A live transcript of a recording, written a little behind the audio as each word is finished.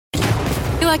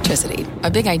Electricity,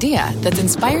 a big idea that's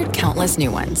inspired countless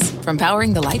new ones. From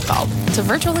powering the light bulb to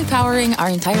virtually powering our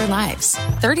entire lives.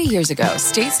 30 years ago,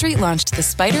 State Street launched the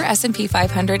Spider S&P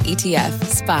 500 ETF,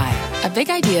 SPY. A big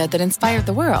idea that inspired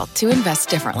the world to invest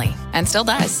differently. And still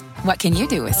does. What can you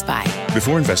do with SPY?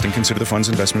 Before investing, consider the fund's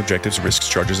investment objectives, risks,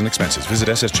 charges, and expenses. Visit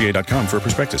ssga.com for a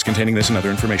prospectus containing this and other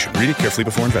information. Read it carefully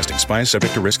before investing. SPY is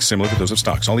subject to risks similar to those of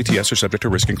stocks. All ETFs are subject to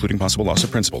risk, including possible loss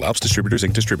of principal. Alps Distributors,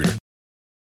 Inc. Distributor.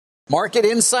 Market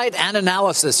insight and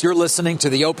analysis. You're listening to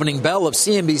the opening bell of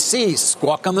CNBC's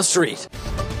Squawk on the Street.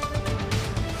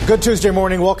 Good Tuesday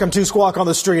morning. Welcome to Squawk on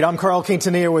the Street. I'm Carl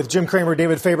Quintanilla with Jim Cramer,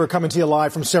 David Faber coming to you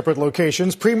live from separate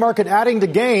locations. Pre-market adding to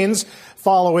gains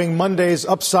following Monday's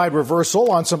upside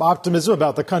reversal on some optimism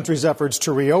about the country's efforts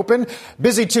to reopen.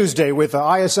 Busy Tuesday with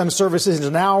ISM services in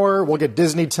an hour. We'll get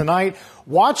Disney tonight.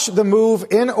 Watch the move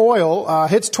in oil.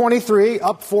 Hits 23,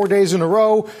 up 4 days in a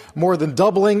row, more than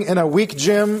doubling in a week,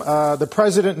 Jim. The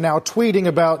president now tweeting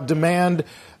about demand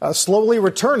slowly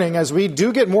returning as we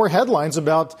do get more headlines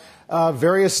about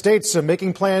various states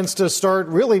making plans to start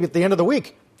really at the end of the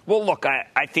week. Well, look,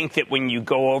 I think that when you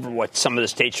go over what some of the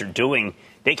states are doing,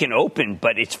 they can open,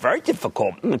 but it's very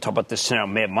difficult. I'm going to talk about this now,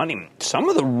 Mad Money. Some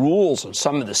of the rules in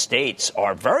some of the states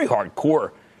are very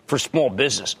hardcore for small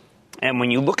business. And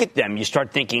when you look at them, you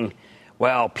start thinking,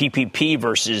 well, PPP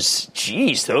versus,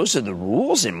 geez, those are the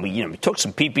rules. And we took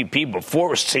some PPP before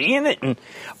we're seeing it. And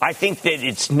I think that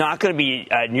it's not going to be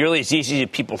nearly as easy as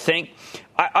people think.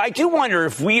 I do wonder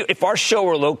if our show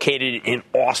were located in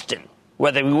Austin,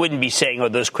 whether we wouldn't be saying, oh,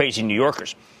 those crazy New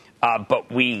Yorkers.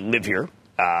 But we live here.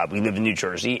 We live in New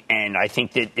Jersey. And I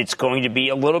think that it's going to be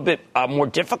a little bit more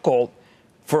difficult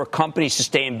for companies to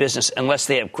stay in business unless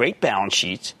they have great balance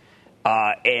sheets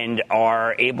and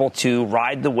are able to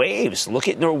ride the waves. Look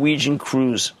at Norwegian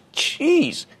Cruise.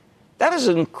 Jeez. That is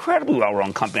an incredibly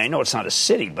well-run company. I know it's not a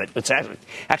city, but it's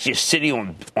actually a city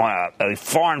on a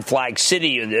foreign flag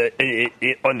city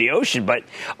on the ocean. But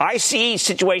I see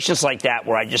situations like that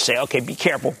where I just say, okay, be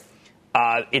careful.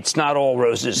 It's not all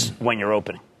roses when you're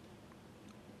opening.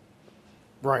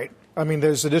 Right. I mean,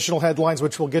 there's additional headlines,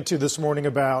 which we'll get to this morning,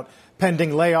 about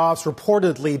pending layoffs,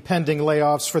 reportedly pending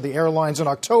layoffs for the airlines in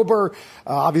October.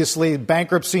 Obviously,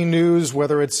 bankruptcy news,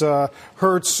 whether it's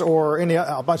Hertz or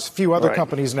a few other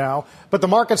companies now. But the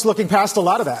market's looking past a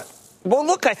lot of that. Well,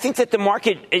 look, I think that the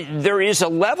market, there is a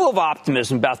level of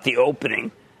optimism about the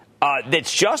opening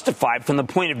that's justified from the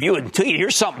point of view until you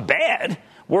hear something bad,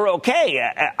 we're okay.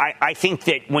 I think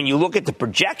that when you look at the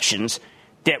projections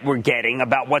that we're getting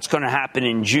about what's going to happen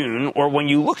in June, or when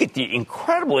you look at the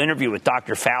incredible interview with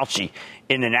Dr. Fauci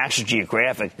in the National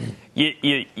Geographic,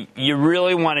 you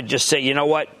really want to just say, you know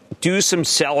what, do some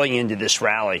selling into this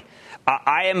rally.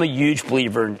 I am a huge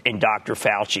believer in Dr.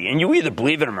 Fauci, and you either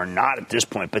believe in him or not at this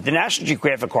point, but the National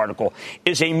Geographic article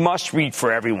is a must-read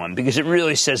for everyone because it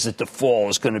really says that the fall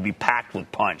is going to be packed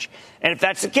with punch. And if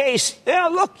that's the case,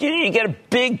 look, you get a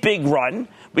big, big run.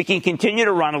 We can continue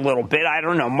to run a little bit. I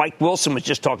don't know. Mike Wilson was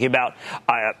just talking about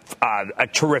a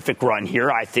terrific run here.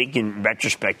 I think in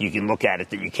retrospect, you can look at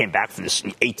it that you came back from this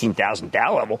 18,000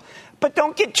 Dow level. But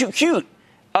don't get too cute.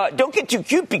 Don't get too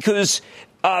cute because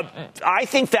I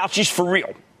think Fauci's for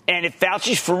real. And if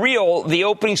Fauci's for real, the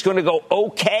opening's going to go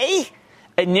okay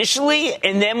initially,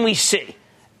 and then we see.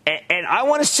 And I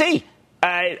want to see.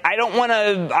 I don't want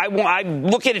to. I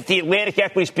look at it, the Atlantic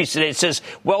Equities piece today. It says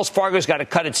Wells Fargo's got to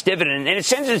cut its dividend, and it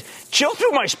sends a chill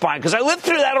through my spine because I lived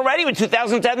through that already in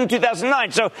 2007 and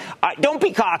 2009. So don't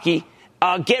be cocky.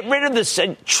 Get rid of this.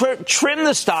 Trim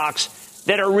the stocks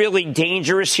that are really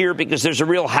dangerous here because there's a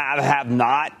real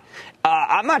have-not.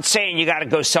 I'm not saying you got to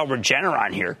go sell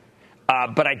Regeneron here,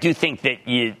 but I do think that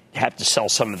you have to sell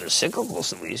some of the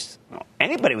cyclicals at least.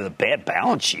 Anybody with a bad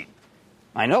balance sheet.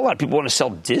 I know a lot of people want to sell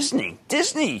Disney.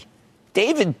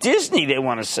 David Disney they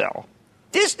want to sell.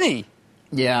 Disney.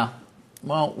 Yeah.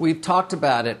 Well, we've talked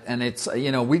about it, and it's,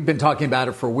 we've been talking about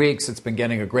it for weeks. It's been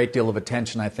getting a great deal of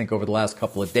attention, I think, over the last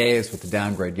couple of days with the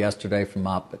downgrade yesterday from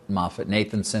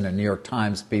Moffett-Nathanson, a New York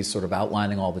Times piece sort of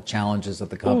outlining all the challenges of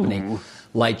the company. Ooh.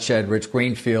 Lightshed, Rich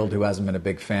Greenfield, who hasn't been a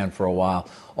big fan for a while,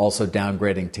 also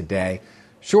downgrading today.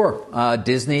 Sure.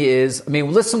 Disney is,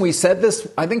 listen, we said this,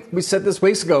 I think we said this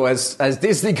weeks ago, as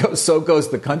Disney goes, so goes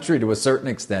the country to a certain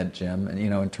extent, Jim. And,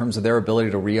 in terms of their ability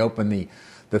to reopen the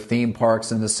theme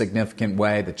parks in a significant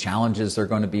way, the challenges they're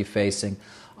going to be facing.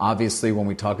 Obviously, when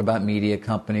we talk about media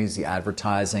companies, the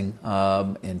advertising,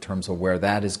 in terms of where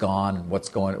that has gone and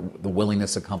the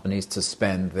willingness of companies to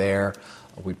spend there.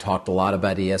 We've talked a lot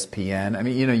about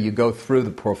ESPN. You go through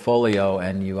the portfolio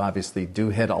and you obviously do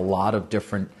hit a lot of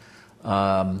different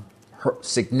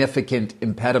significant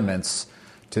impediments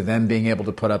to them being able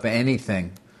to put up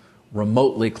anything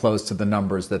remotely close to the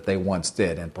numbers that they once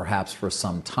did, and perhaps for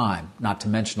some time, not to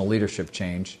mention a leadership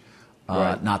change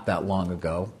not that long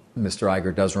ago. Mr.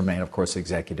 Iger does remain, of course,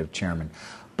 executive chairman.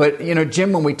 But,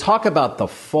 Jim, when we talk about the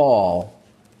fall,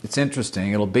 it's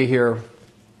interesting. It'll be here.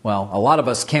 Well, a lot of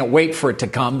us can't wait for it to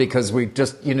come because we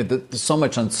just, there's so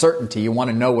much uncertainty. You want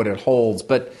to know what it holds.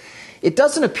 But it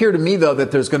doesn't appear to me, though,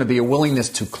 that there's going to be a willingness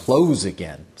to close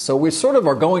again. So we sort of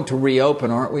are going to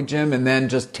reopen, aren't we, Jim? And then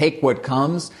just take what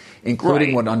comes,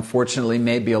 including what unfortunately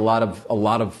may be a lot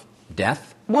of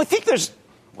death. Well, I think there's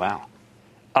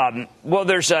I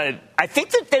think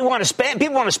that they want to spend.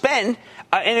 People want to spend,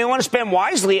 and they want to spend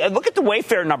wisely. Look at the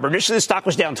Wayfair number. Initially, the stock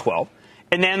was down 12,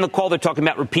 and then the call they're talking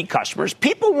about repeat customers.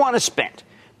 People want to spend.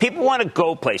 People want to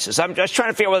go places. I'm just trying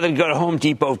to figure out whether to go to Home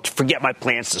Depot to forget my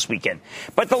plants this weekend.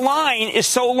 But the line is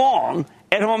so long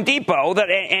at Home Depot that,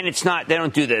 and it's not, they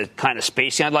don't do the kind of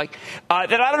spacing I'd like,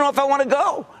 that I don't know if I want to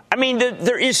go. I mean,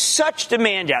 there is such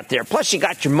demand out there. Plus, you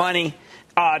got your money.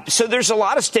 So there's a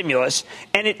lot of stimulus,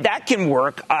 and that can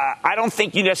work. I don't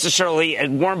think you necessarily, as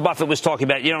Warren Buffett was talking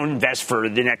about, you don't invest for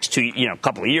the next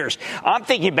couple of years. I'm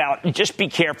thinking about just be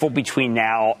careful between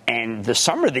now and the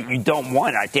summer that you don't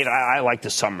want. David, I like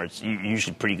the summer. It's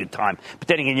usually a pretty good time. But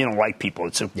then again, you don't like people.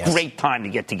 It's a great time to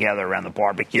get together around the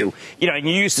barbecue. And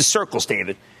you use the circles,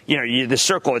 David. The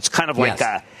circle, it's kind of like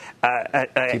a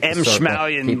M.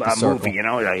 Schmalian movie,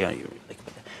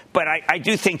 But I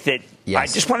do think that I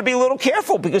just want to be a little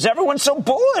careful because everyone's so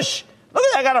bullish. Look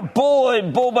at that. I got a bull.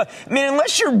 I mean,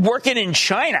 unless you're working in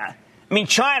China. I mean,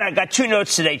 China, I got two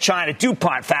notes today. China,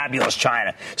 DuPont, fabulous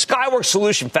China. Skyworks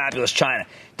Solution, fabulous China.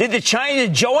 Did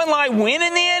Joe and Lai win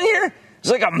in the end here? It's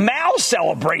like a Mao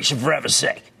celebration, for heaven's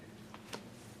sake.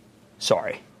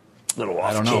 Sorry. Little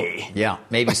off key. I don't know. Yeah,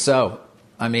 maybe so.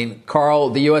 I mean, Carl,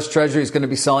 the U.S. Treasury is going to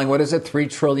be selling, what is it, $3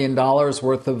 trillion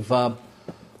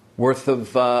worth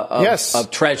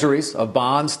of treasuries, of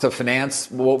bonds to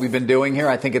finance what we've been doing here.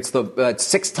 I think it's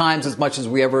 6 times as much as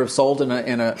we ever have sold in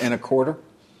a quarter.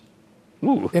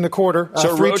 Ooh. In a quarter,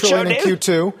 so $3 trillion in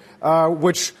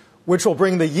Q2, which will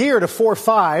bring the year to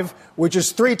 4.5, which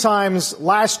is 3 times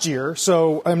last year.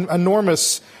 So an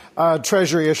enormous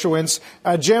treasury issuance.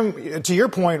 Jim, to your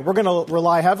point, we're going to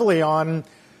rely heavily on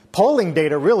polling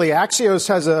data, really. Axios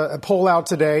has a poll out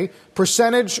today.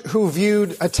 Percentage who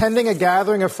viewed attending a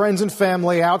gathering of friends and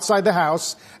family outside the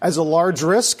house as a large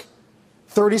risk,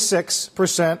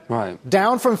 36%. Right.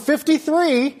 Down from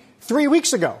 53 3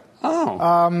 weeks ago.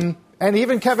 Oh. And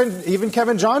even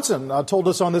Kevin Johnson told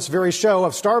us on this very show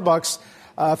of Starbucks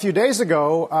a few days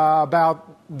ago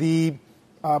about the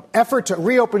effort to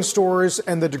reopen stores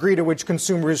and the degree to which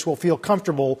consumers will feel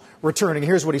comfortable returning.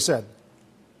 Here's what he said.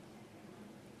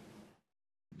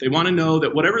 They want to know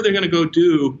that whatever they're going to go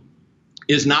do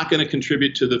is not going to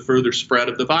contribute to the further spread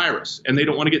of the virus, and they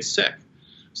don't want to get sick.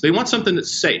 So they want something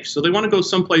that's safe. So they want to go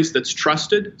someplace that's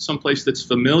trusted, someplace that's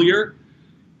familiar,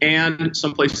 and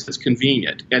someplace that's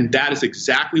convenient. And that is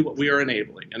exactly what we are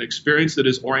enabling, an experience that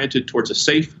is oriented towards a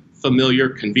safe, familiar,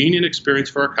 convenient experience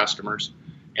for our customers.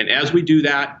 And as we do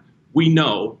that, we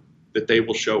know that they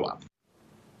will show up.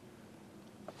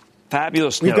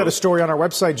 Fabulous. We've got a story on our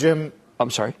website, Jim. I'm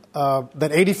sorry?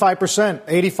 That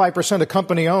 85% of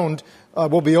company-owned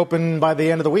will be open by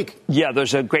the end of the week. Yeah,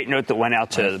 there's a great note that went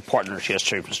out to the partners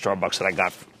yesterday from Starbucks that I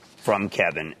got from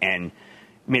Kevin. And,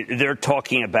 I mean, they're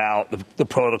talking about the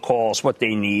protocols, what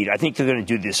they need. I think they're going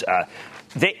to do this.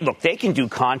 They can do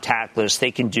contactless. They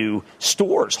can do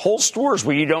stores, whole stores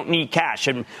where you don't need cash.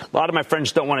 And a lot of my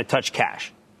friends don't want to touch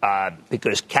cash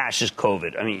because cash is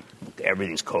COVID. I mean,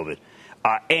 everything's COVID.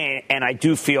 And I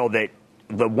do feel that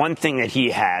the one thing that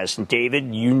he has, and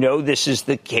David, this is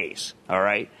the case, all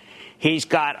right? He's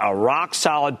got a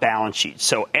rock-solid balance sheet.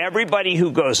 So everybody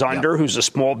who goes under, who's a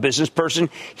small business person,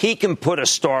 he can put a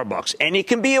Starbucks. And it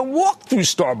can be a walk-through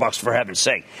Starbucks, for heaven's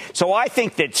sake. So I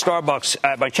think that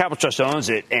Starbucks, my Capital Trust owns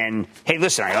it. And, hey,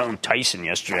 listen, I owned Tyson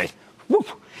yesterday. Woo.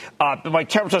 But my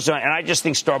Capital Trust, and I just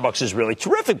think Starbucks is really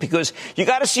terrific because you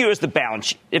got to see who has the balance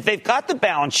sheet. If they've got the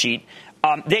balance sheet,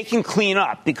 they can clean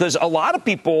up because a lot of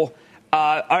people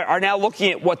are now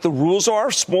looking at what the rules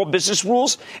are, small business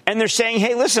rules, and they're saying,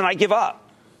 hey, listen, I give up.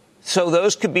 So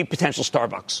those could be potential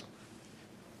Starbucks.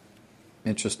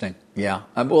 Interesting. Yeah.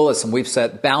 Well, listen, we've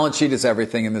said balance sheet is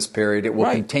everything in this period. It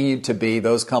will continue to be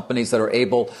those companies that are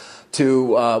able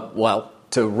to,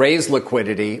 to raise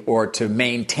liquidity or to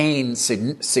maintain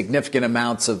significant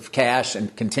amounts of cash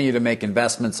and continue to make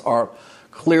investments are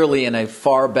clearly in a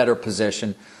far better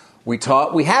position. We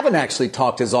haven't actually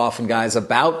talked as often, guys,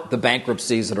 about the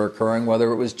bankruptcies that are occurring,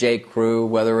 whether it was J. Crew,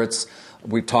 whether it's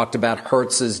We've talked about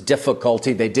Hertz's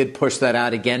difficulty. They did push that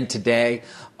out again today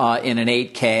in an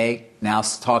 8K. Now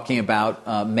talking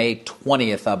about May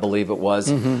 20th, I believe it was,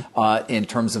 in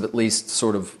terms of at least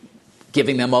sort of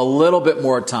giving them a little bit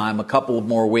more time, a couple of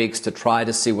more weeks to try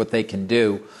to see what they can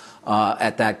do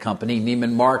at that company.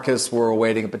 Neiman Marcus, we're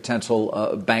awaiting a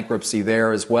potential bankruptcy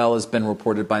there as well, has been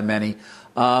reported by many.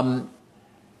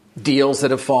 Deals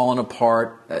that have fallen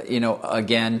apart,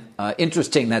 again,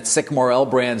 interesting, that Sycamore L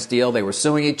Brands deal, they were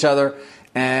suing each other,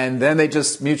 and then they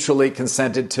just mutually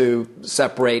consented to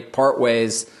separate, part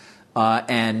ways,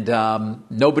 and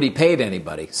nobody paid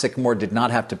anybody. Sycamore did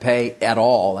not have to pay at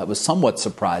all. That was somewhat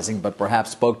surprising, but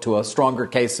perhaps spoke to a stronger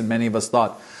case than many of us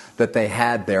thought that they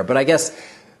had there. But I guess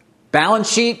balance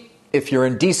sheet, if you're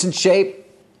in decent shape,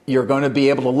 you're going to be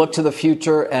able to look to the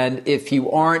future. And if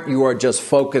you aren't, you are just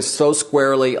focused so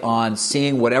squarely on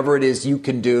seeing whatever it is you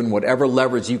can do and whatever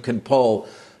levers you can pull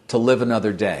to live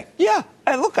another day. Yeah.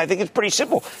 And look, I think it's pretty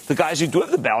simple. The guys who do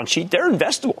have the balance sheet, they're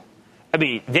investable. I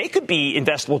mean, they could be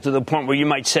investable to the point where you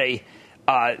might say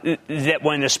that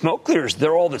when the smoke clears,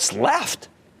 they're all that's left.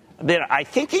 I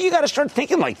think that you got to start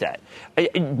thinking like that.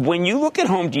 When you look at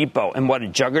Home Depot and what a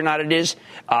juggernaut it is,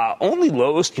 only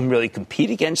Lowe's can really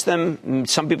compete against them.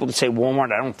 Some people would say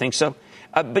Walmart. I don't think so.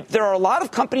 But there are a lot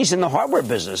of companies in the hardware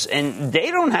business, and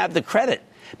they don't have the credit.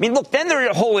 I mean, look, then there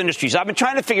are whole industries. I've been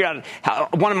trying to figure out how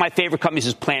one of my favorite companies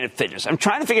is Planet Fitness. I'm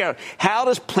trying to figure out how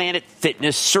does Planet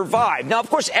Fitness survive? Now, of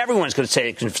course, everyone's going to say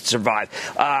it can survive.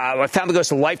 My family goes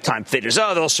to Lifetime Fitness.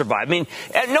 Oh, they'll survive. I mean,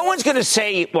 no one's going to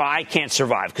say, well, I can't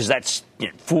survive, because that's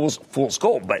fool's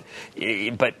gold.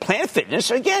 But Planet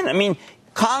Fitness, again, I mean,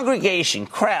 congregation,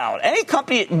 crowd, any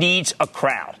company that needs a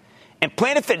crowd. And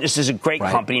Planet Fitness is a great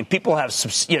company, and people have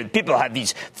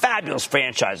these fabulous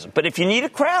franchises. But if you need a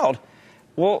crowd,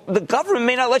 well, the government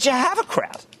may not let you have a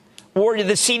crowd. Or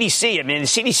the CDC. I mean, the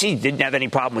CDC didn't have any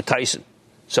problem with Tyson.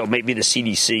 So maybe the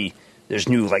CDC, there's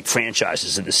new,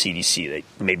 franchises in the CDC.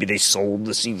 Maybe they sold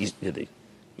the CDC.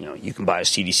 You can buy a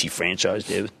CDC franchise,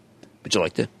 David. Would you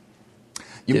like to?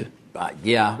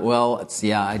 Yeah, well,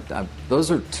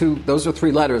 those are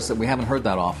three letters that we haven't heard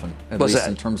that often, at least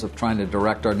in terms of trying to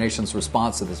direct our nation's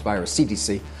response to this virus,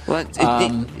 CDC. Well, are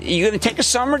you going to take a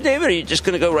summer, David, or are you just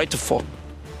going to go right to fall?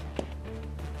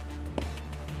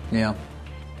 Yeah.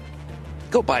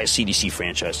 Go buy a CDC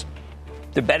franchise.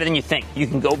 They're better than you think. You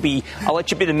can go I'll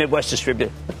let you be the Midwest distributor.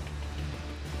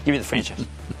 Give me the franchise.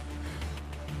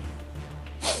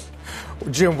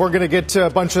 Jim, we're going to get to a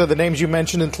bunch of the names you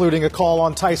mentioned, including a call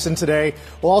on Tyson today.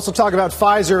 We'll also talk about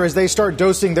Pfizer as they start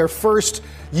dosing their first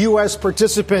U.S.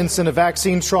 participants in a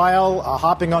vaccine trial,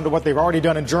 hopping onto what they've already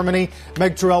done in Germany.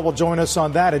 Meg Terrell will join us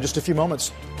on that in just a few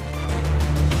moments.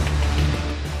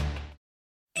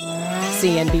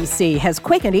 CNBC has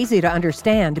quick and easy to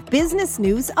understand business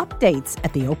news updates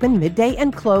at the open, midday,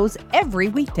 and close every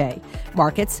weekday.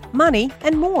 Markets, money,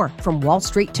 and more from Wall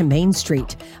Street to Main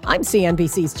Street. I'm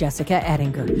CNBC's Jessica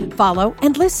Ettinger. Follow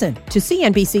and listen to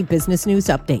CNBC Business News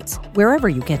Updates wherever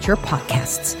you get your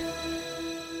podcasts.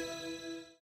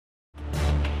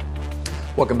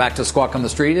 Welcome back to Squawk on the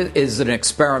Street. It is an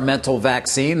experimental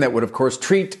vaccine that would, of course,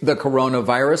 treat the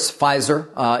coronavirus.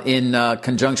 Pfizer, in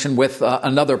conjunction with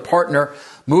another partner,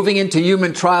 moving into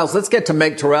human trials. Let's get to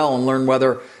Meg Terrell and learn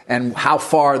whether and how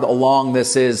far along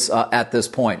this is at this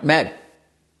point. Meg.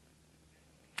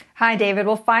 Hi, David.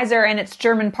 Well, Pfizer and its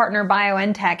German partner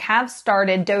BioNTech have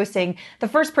started dosing the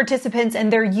first participants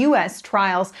in their U.S.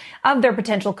 trials of their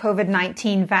potential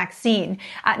COVID-19 vaccine.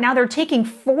 Now they're taking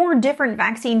 4 different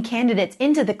vaccine candidates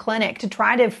into the clinic to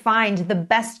try to find the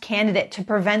best candidate to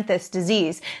prevent this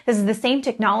disease. This is the same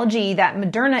technology that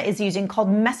Moderna is using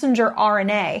called messenger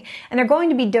RNA. And they're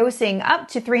going to be dosing up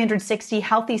to 360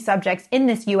 healthy subjects in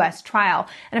this U.S. trial.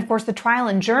 And of course, the trial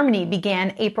in Germany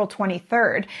began April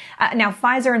 23rd. Now,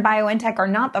 Pfizer and BioNTech are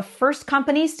not the first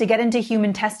companies to get into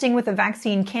human testing with a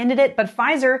vaccine candidate, but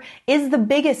Pfizer is the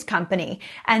biggest company,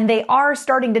 and they are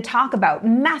starting to talk about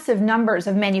massive numbers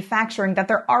of manufacturing that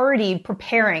they're already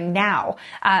preparing now.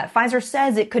 Pfizer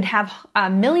says it could have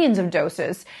millions of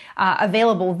doses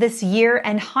available this year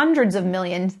and hundreds of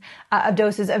millions of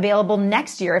doses available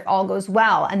next year if all goes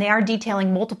well. And they are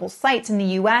detailing multiple sites in the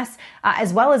U.S.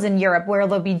 As well as in Europe where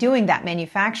they'll be doing that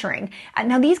manufacturing.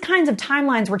 Now, these kinds of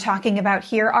timelines we're talking about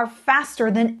here are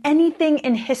faster than anything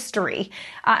in history.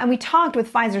 And we talked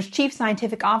with Pfizer's chief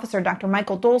scientific officer, Dr.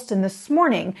 Michael Dolston, this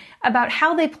morning about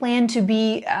how they plan to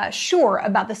be sure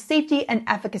about the safety and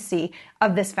efficacy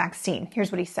of this vaccine.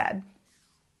 Here's what he said.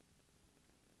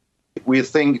 We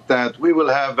think that we will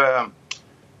have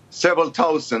several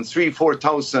thousand,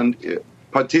 3,000-4,000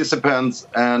 participants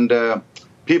and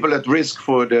people at risk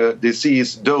for the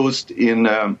disease dosed in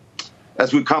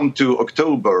as we come to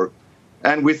October.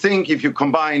 And we think if you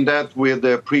combine that with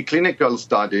the preclinical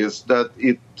studies, that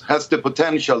it has the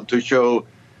potential to show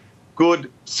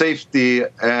good safety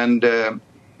and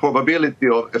probability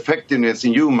of effectiveness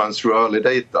in humans through early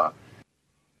data.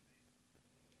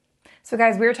 So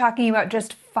guys, we were talking about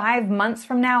just 5 months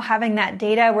from now having that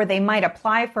data where they might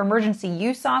apply for emergency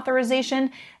use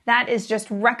authorization. That is just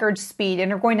record speed,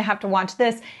 and we're going to have to watch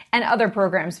this and other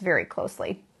programs very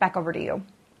closely. Back over to you.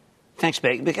 Thanks,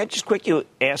 Meg. I just quickly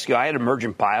ask you, I had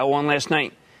Emergent Bio on last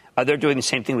night. They're doing the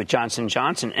same thing with Johnson &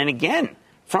 Johnson. And again,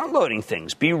 front-loading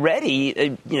things. Be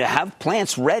ready, have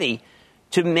plants ready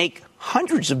to make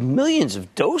hundreds of millions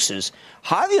of doses.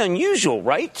 Highly unusual,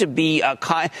 right? To be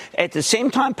at the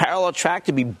same time, parallel track,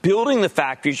 to be building the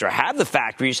factories or have the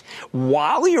factories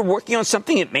while you're working on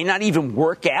something that may not even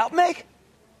work out, Meg?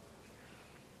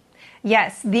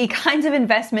 Yes, the kinds of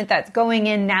investment that's going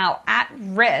in now at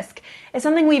risk is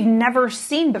something we've never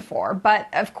seen before. But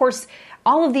of course,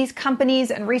 all of these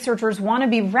companies and researchers want to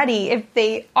be ready, if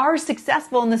they are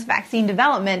successful in this vaccine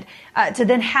development, to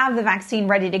then have the vaccine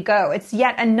ready to go. It's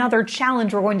yet another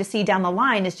challenge we're going to see down the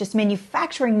line, is just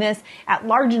manufacturing this at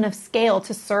large enough scale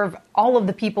to serve all of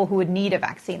the people who would need a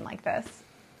vaccine like this.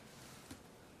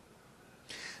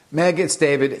 Meg, it's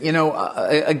David.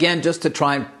 Again, just to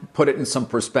try and put it in some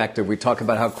perspective, we talk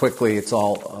about how quickly it's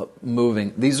all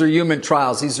moving. These are human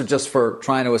trials. These are just for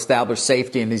trying to establish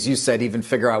safety and, as you said, even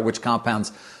figure out which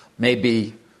compounds may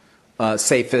be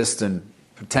safest and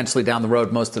potentially down the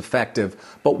road most effective.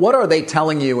 But what are they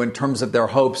telling you in terms of their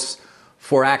hopes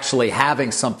for actually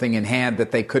having something in hand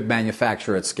that they could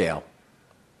manufacture at scale?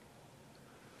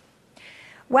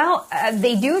 Well,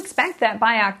 they do expect that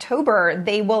by October,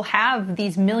 they will have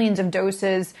these millions of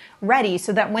doses ready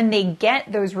so that when they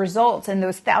get those results and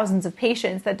those thousands of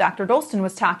patients that Dr. Dolston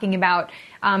was talking about,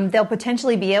 they'll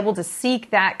potentially be able to seek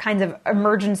that kind of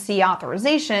emergency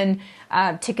authorization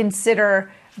to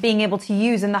consider being able to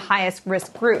use in the highest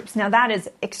risk groups. Now, that is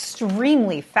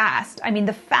extremely fast. I mean,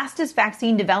 the fastest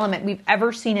vaccine development we've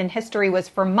ever seen in history was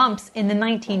for mumps in the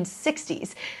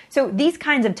 1960s. So these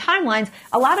kinds of timelines,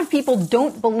 a lot of people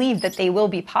don't believe that they will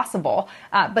be possible,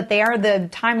 but they are the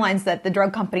timelines that the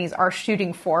drug companies are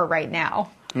shooting for right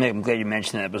now. I'm glad you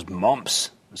mentioned that. It was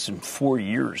mumps. It was in 4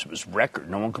 years. It was record.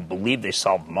 No one could believe they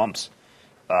solved mumps.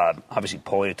 Obviously,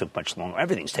 polio took much longer.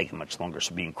 Everything's taken much longer, so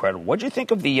it'd be incredible. What do you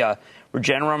think of the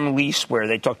Regeneron release where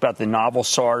they talked about the novel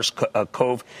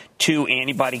SARS-CoV-2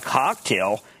 antibody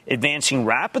cocktail advancing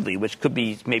rapidly, which could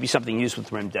be maybe something used with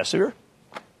remdesivir?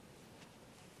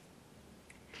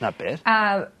 Not bad.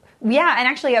 Yeah, and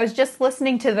actually, I was just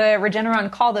listening to the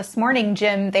Regeneron call this morning,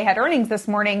 Jim. They had earnings this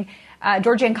morning.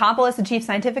 George Yancopoulos, the chief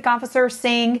scientific officer,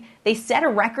 saying they set a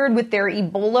record with their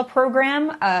Ebola program,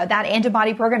 that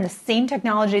antibody program, the same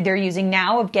technology they're using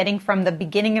now of getting from the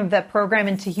beginning of the program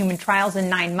into human trials in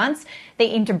 9 months. They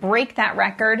aim to break that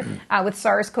record with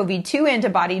SARS-CoV-2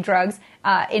 antibody drugs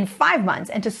in 5 months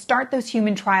and to start those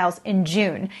human trials in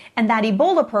June. And that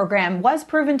Ebola program was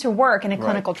proven to work in a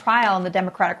clinical trial in the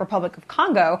Democratic Republic of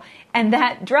Congo, and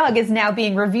that drug is now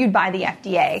being reviewed by the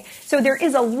FDA. So there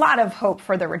is a lot of hope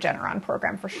for the Regeneron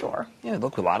program for sure. Yeah,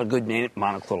 look, a lot of good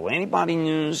monoclonal antibody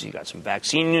news. You got some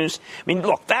vaccine news. I mean,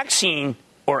 look, vaccine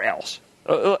or else.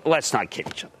 Let's not kid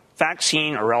each other.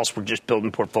 Vaccine or else we're just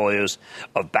building portfolios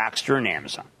of Baxter and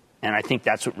Amazon. And I think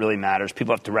that's what really matters.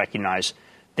 People have to recognize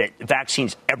that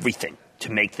vaccine's everything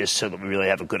to make this so that we really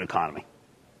have a good economy.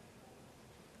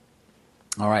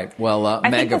 All right. Well,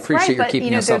 Meg, appreciate you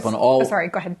keeping us up on all. Oh, sorry,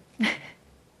 go ahead.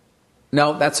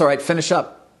 No, that's all right. Finish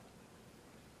up.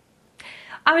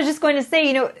 I was just going to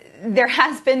say, there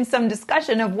has been some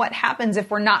discussion of what happens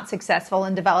if we're not successful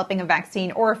in developing a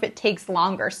vaccine or if it takes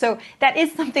longer. So that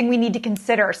is something we need to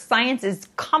consider. Science is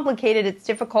complicated. It's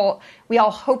difficult. We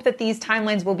all hope that these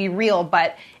timelines will be real,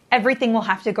 but everything will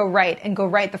have to go right and go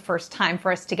right the first time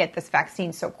for us to get this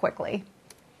vaccine so quickly.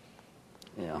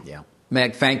 Yeah.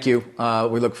 Meg, thank you.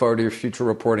 We look forward to your future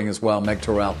reporting as well. Meg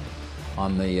Terrell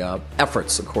on the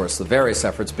efforts, of course, the various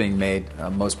efforts being made,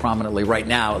 most prominently right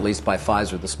now, at least by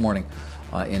Pfizer this morning,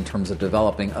 in terms of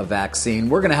developing a vaccine.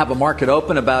 We're going to have a market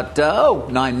open about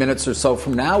 9 minutes or so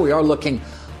from now. We are looking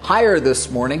higher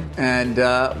this morning, and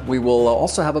we will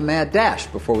also have a mad dash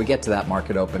before we get to that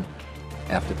market open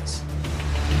after this.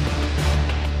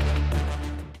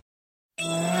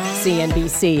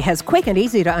 CNBC has quick and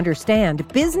easy to understand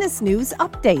business news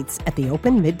updates at the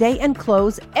open, midday, and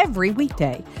close every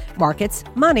weekday. Markets,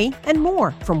 money, and more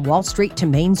from Wall Street to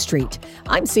Main Street.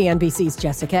 I'm CNBC's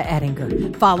Jessica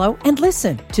Ettinger. Follow and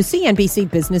listen to CNBC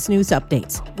Business News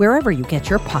Updates wherever you get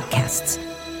your podcasts.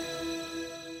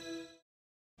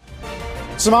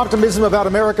 Some optimism about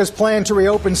America's plan to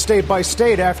reopen state by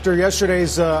state after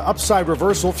yesterday's upside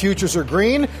reversal. Futures are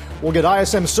green. We'll get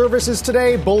ISM services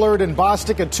today, Bullard and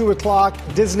Bostic at 2 o'clock,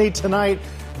 Disney tonight.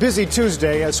 Busy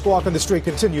Tuesday as Squawk on the Street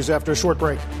continues after a short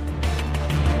break.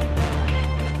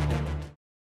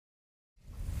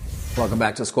 Welcome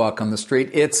back to Squawk on the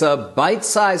Street. It's a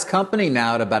bite-sized company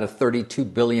now at about a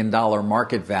 $32 billion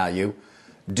market value.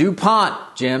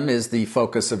 DuPont, Jim, is the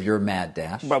focus of your mad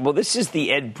dash. Well, this is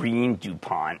the Ed Breen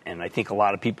DuPont, and I think a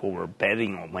lot of people were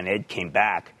betting on when Ed came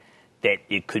back that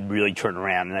it could really turn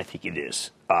around, and I think it is.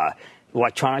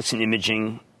 Electronics and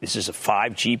imaging, this is a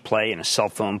 5G play and a cell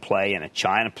phone play and a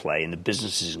China play, and the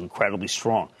business is incredibly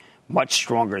strong, much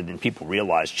stronger than people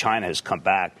realize. China has come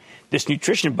back. This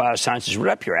nutrition and bioscience is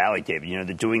right up your alley, David. You know,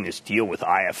 they're doing this deal with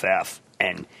IFF,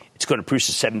 and it's going to produce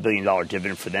a $7 billion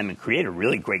dividend for them and create a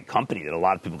really great company that a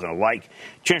lot of people are going to like.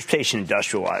 Transportation,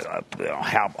 industrial,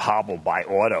 hobbled by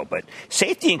auto. But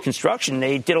safety and construction,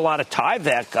 they did a lot of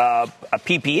Tyvek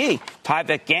PPE,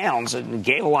 Tyvek gowns, and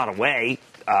gave a lot away.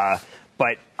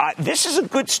 But this is a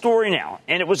good story now,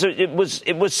 and it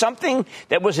was something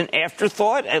that was an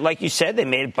afterthought. Like you said, they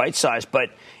made it bite-sized, but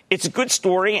it's a good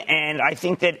story, and I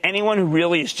think that anyone who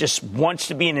really just wants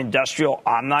to be an industrial,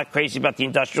 I'm not crazy about the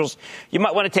industrials, you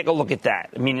might want to take a look at that.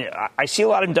 I mean, I see a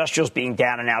lot of industrials being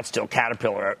down and out still.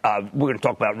 Caterpillar, we're going to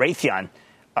talk about Raytheon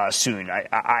soon.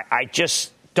 I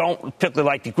just don't particularly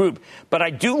like the group, but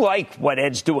I do like what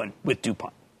Ed's doing with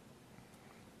DuPont.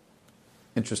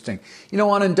 Interesting. You know,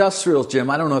 on industrials, Jim,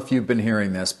 I don't know if you've been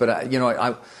hearing this, but,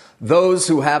 those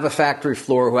who have a factory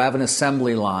floor, who have an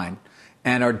assembly line,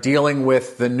 and are dealing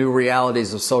with the new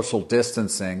realities of social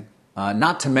distancing,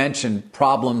 not to mention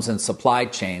problems in supply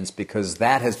chains, because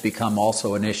that has become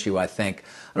also an issue, I think.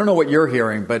 I don't know what you're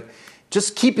hearing, but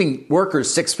just keeping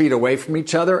workers 6 feet away from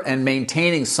each other and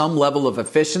maintaining some level of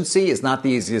efficiency is not the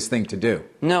easiest thing to do.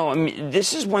 No, I mean,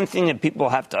 this is one thing that people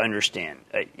have to understand.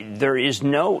 There is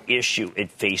no issue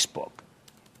at Facebook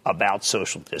about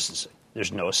social distancing.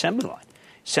 There's no assembly line.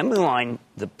 Assembly line,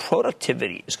 the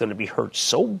productivity is going to be hurt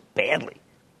so badly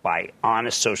by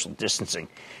honest social distancing.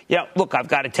 Yeah, look, I've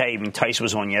got to tell you, I mean, Tyson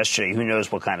was on yesterday. Who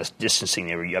knows what kind of distancing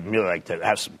they were. I'd really like to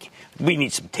have some. We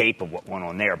need some tape of what went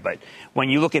on there. But when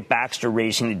you look at Baxter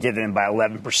raising the dividend by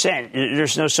 11%,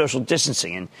 there's no social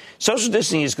distancing. And social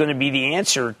distancing is going to be the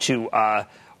answer to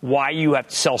why you have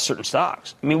to sell certain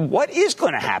stocks. I mean, what is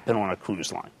going to happen on a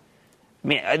cruise line? I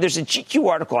mean, there's a GQ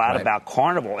article out about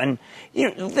Carnival, and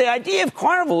the idea of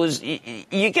Carnival is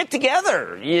you get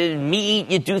together, you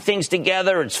meet, you do things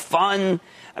together, it's fun.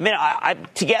 I mean,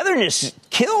 togetherness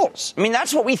kills. I mean,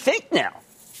 that's what we think now.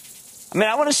 I mean,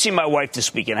 I want to see my wife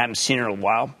this weekend. I haven't seen her in a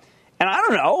while, and I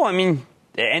don't know. I mean,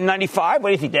 the N95. What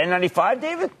do you think? The N95,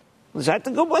 David? Was that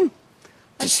the good one?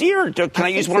 To see her? Can I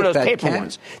use one of those paper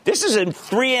ones? This is a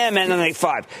 3M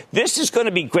N95. This is going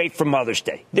to be great for Mother's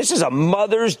Day. This is a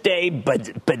Mother's Day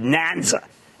bonanza.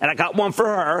 And I got one for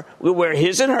her. We'll wear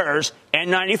his and hers,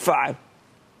 N95.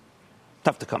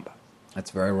 Tough to come by. That's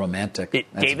very romantic.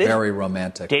 David, very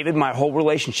romantic. David, my whole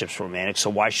relationship's romantic, so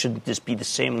why shouldn't this be the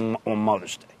same on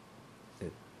Mother's Day?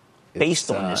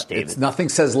 Based on this, David. Nothing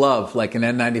says love like an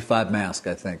N95 mask,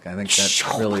 I think. I think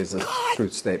that really is a true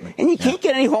statement. And you can't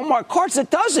get any Hallmark cards that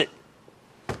does it.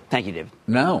 Thank you, David.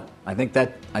 No, I think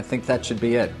that should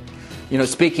be it. You know,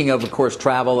 speaking of course,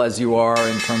 travel as you are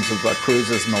in terms of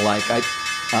cruises and the like,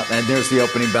 and there's the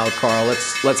opening bell, Carl.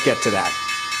 Let's get to that.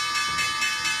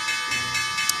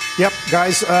 Yep,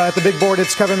 guys, at the big board,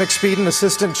 it's Kevin McSpeeden,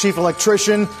 Assistant Chief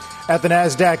Electrician. At the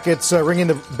NASDAQ, it's ringing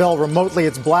the bell remotely.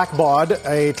 It's Blackbaud,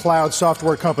 a cloud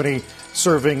software company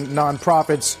serving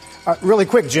nonprofits. Really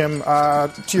quick, Jim,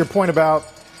 to your point about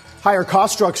higher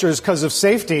cost structures because of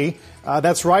safety,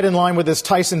 that's right in line with this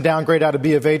Tyson downgrade out of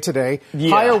B of A today.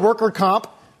 Yeah. Higher worker comp,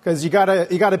 because you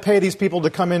gotta pay these people to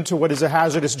come into what is a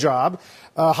hazardous job.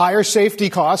 Higher safety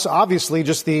costs, obviously,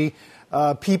 just the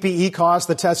PPE cost,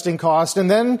 the testing cost, and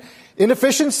then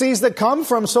inefficiencies that come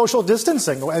from social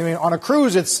distancing. I mean, on a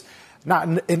cruise, it's not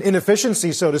an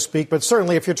inefficiency, so to speak, but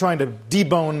certainly if you're trying to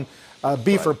debone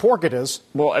beef or pork, it is.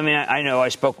 Well, I mean, I know I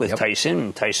spoke with Tyson,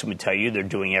 and Tyson would tell you they're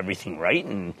doing everything right,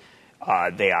 and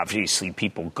they obviously,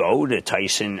 people go to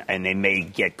Tyson, and they may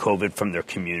get COVID from their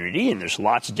community, and there's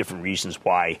lots of different reasons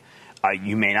why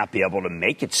you may not be able to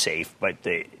make it safe. But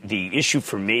the issue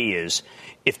for me is,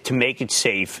 if to make it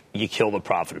safe, you kill the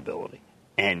profitability.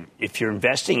 And if you're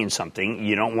investing in something,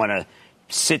 you don't want to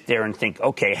sit there and think,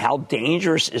 okay, how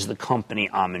dangerous is the company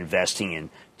I'm investing in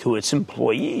to its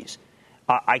employees?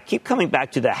 I keep coming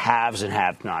back to the haves and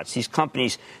have-nots, these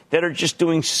companies that are just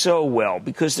doing so well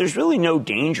because there's really no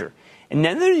danger. And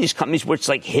then there are these companies where it's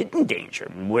like hidden danger,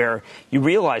 where you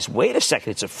realize, wait a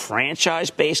second, it's a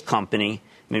franchise-based company.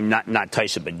 I mean, not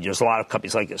Tyson, but there's a lot of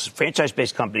companies like this. A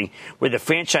franchise-based company where the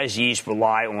franchisees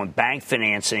rely on bank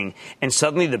financing, and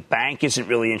suddenly the bank isn't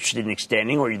really interested in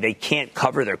extending, or they can't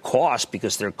cover their costs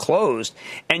because they're closed.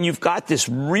 And you've got this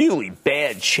really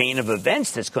bad chain of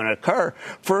events that's going to occur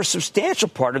for a substantial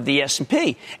part of the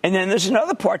S&P. And then there's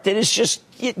another part that is just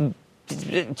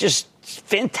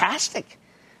fantastic.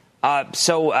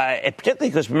 Particularly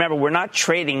because, remember, we're not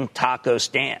trading taco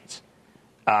stands.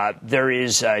 There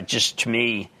is just, to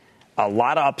me, a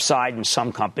lot of upside in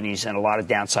some companies and a lot of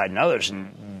downside in others,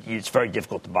 and it's very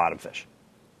difficult to bottom fish.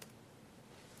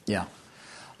 Yeah.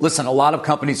 Listen, a lot of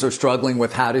companies are struggling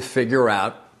with how to figure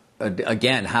out,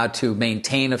 again, how to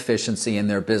maintain efficiency in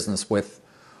their business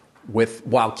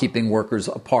while keeping workers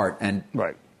apart. And,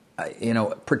 right.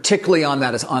 Particularly on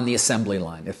the assembly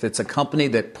line. If it's a company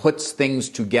that puts things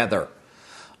together,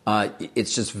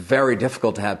 it's just very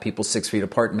difficult to have people 6 feet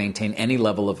apart and maintain any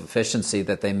level of efficiency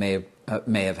that they may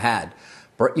have had.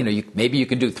 Maybe you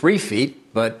can do 3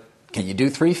 feet, but can you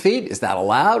do 3 feet? Is that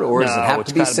allowed, or does it have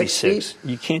to be 6 feet?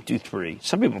 You can't do 3.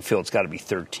 Some people feel it's got to be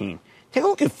 13. Take a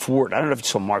look at Ford. I don't know if you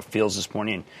saw Mark Fields this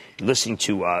morning listening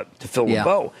to Phil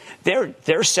LeBeau.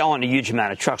 They're selling a huge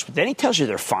amount of trucks, but then he tells you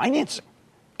they're financing.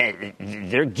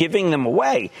 They're giving them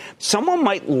away. Someone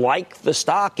might like the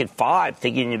stock at 5,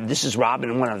 thinking this is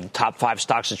Robinhood, one of the top 5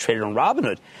 stocks that's traded on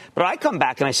Robinhood. But I come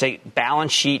back and I say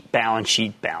balance sheet, balance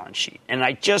sheet, balance sheet. And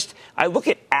I look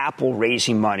at Apple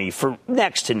raising money for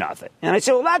next to nothing. And I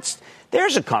say, well,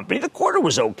 there's a company. The quarter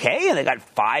was okay, and they got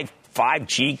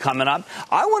 5G coming up.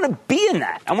 I want to be in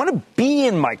that. I want to be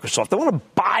in Microsoft. I want to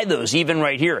buy those even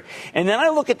right here. And then I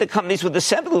look at the companies with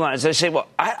assembly lines. I say, well,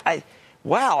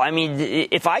 wow, I mean,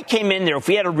 if I came in there, if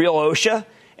we had a real OSHA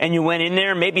and you went in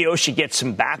there, maybe OSHA gets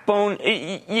some backbone.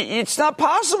 It's not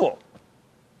possible.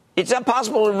 It's not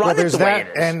possible to run it the way it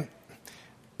is.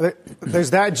 And there's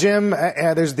that, Jim.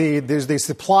 There's the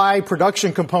supply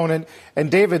production component. And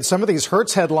David, some of these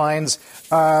Hertz headlines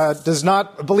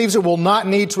believes it will not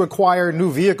need to acquire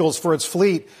new vehicles for its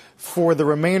fleet for the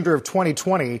remainder of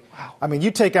 2020. Wow. I mean,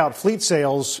 you take out fleet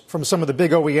sales from some of the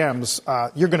big OEMs,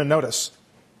 you're going to notice.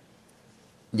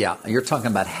 Yeah, you're talking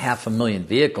about 500,000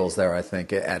 vehicles there, I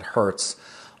think, at Hertz,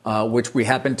 which we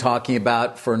have been talking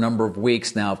about for a number of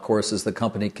weeks now, of course, as the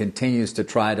company continues to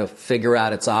try to figure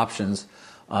out its options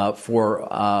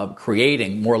for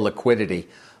creating more liquidity.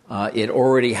 It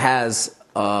already has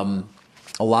a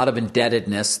lot of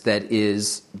indebtedness that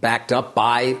is backed up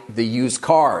by the used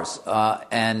cars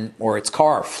or its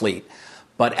car fleet.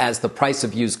 But as the price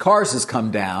of used cars has come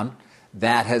down,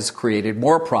 that has created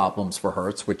more problems for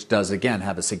Hertz, which does, again,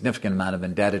 have a significant amount of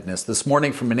indebtedness. This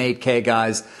morning from an 8K,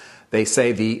 guys, they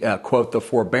say quote, the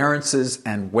forbearances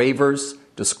and waivers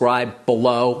described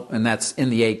below, and that's in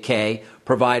the 8K,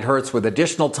 provide Hertz with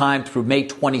additional time through May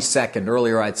 22nd.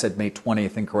 Earlier I'd said May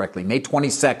 20th incorrectly. May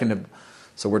 22nd,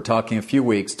 so we're talking a few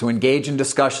weeks, to engage in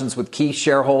discussions with key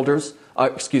stakeholders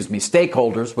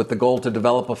with the goal to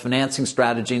develop a financing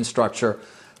strategy and structure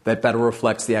that better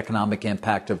reflects the economic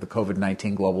impact of the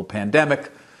COVID-19 global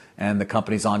pandemic and the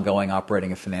company's ongoing operating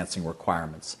and financing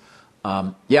requirements.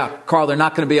 Carl, they're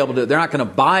not going to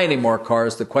buy any more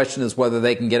cars. The question is whether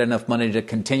they can get enough money to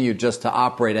continue just to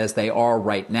operate as they are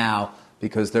right now,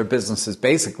 because their business has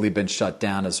basically been shut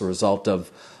down as a result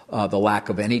of the lack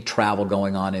of any travel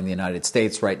going on in the United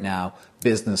States right now,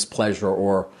 business, pleasure,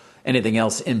 or anything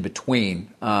else in between.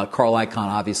 Carl Icahn,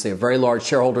 obviously a very large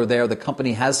shareholder there. The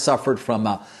company has suffered from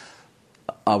a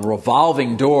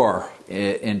revolving door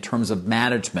in terms of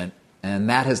management, and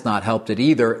that has not helped it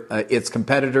either. Its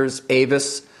competitors,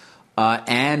 Avis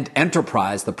and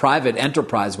Enterprise, the private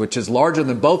Enterprise, which is larger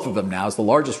than both of them now, is the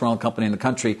largest rental company in the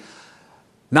country.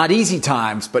 Not easy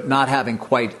times, but not having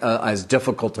quite as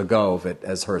difficult to go of it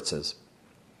as Hertz is.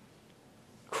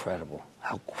 Incredible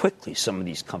how quickly some of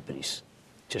these companies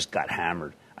just got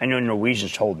hammered. I know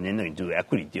Norwegian's holding in there and do an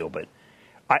equity deal, but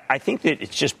I think that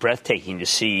it's just breathtaking to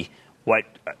see what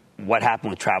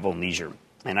happened with travel and leisure.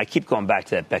 And I keep going back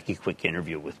to that Becky Quick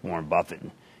interview with Warren Buffett,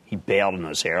 and he bailed on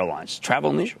those airlines. Travel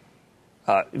and leisure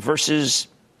versus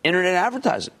internet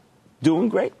advertising, doing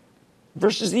great.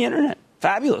 Versus the internet,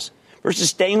 fabulous. Versus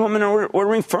staying home and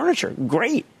ordering furniture,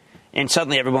 great. And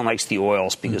suddenly everyone likes the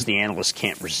oils because the analysts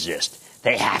can't resist.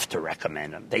 They have to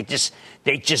recommend them. They just,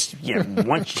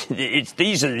 once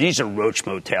these are roach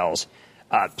motels.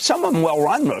 Some of them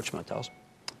well-run roach motels.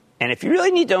 And if you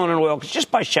really need to own an oil,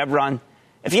 just buy Chevron.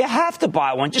 If you have to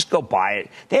buy one, just go buy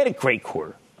it. They had a great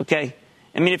quarter, okay?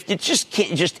 I mean, if you just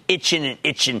can't just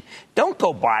itching, don't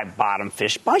go buy bottom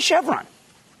fish. Buy Chevron.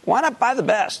 Why not buy the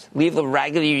best? Leave the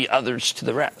raggedy others to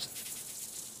the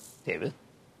rest. David?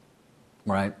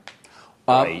 Right.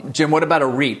 Jim, what about a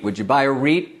REIT? Would you buy a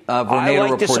REIT?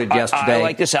 Vornado reported yesterday. I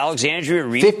like this Alexandria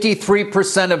REIT.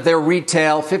 53% of their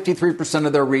retail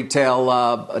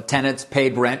tenants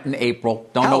paid rent in April.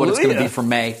 Don't know what it's going to be for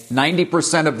May.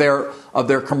 90% of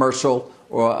their commercial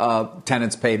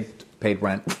tenants paid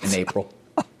rent in April.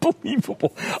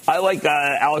 Unbelievable. I like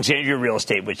Alexandria Real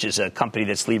Estate, which is a company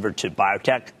that's levered to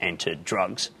biotech and to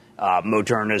drugs.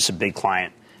 Moderna is a big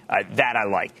client. That I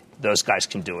like. Those guys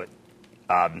can do it.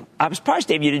 I'm surprised,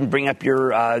 Dave, you didn't bring up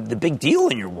the big deal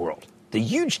in your world, the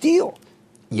huge deal.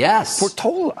 Yes.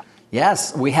 Portola.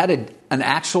 Yes, we had an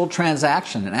actual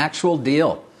transaction, an actual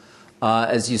deal,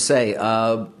 as you say.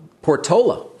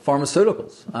 Portola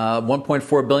Pharmaceuticals,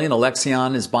 $1.4 billion.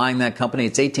 Alexion is buying that company.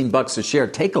 It's $18 a share.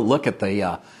 Take a look at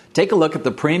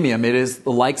the premium. It is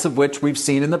the likes of which we've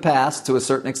seen in the past to a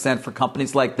certain extent for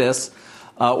companies like this,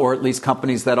 or at least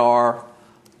companies that are.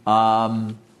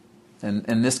 And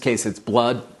in this case, it's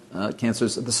blood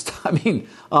cancers.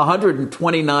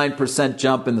 129%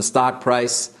 jump in the stock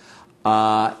price,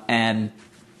 and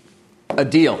a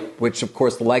deal, which, of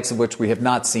course, the likes of which we have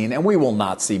not seen, and we will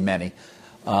not see many.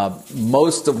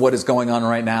 Most of what is going on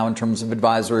right now in terms of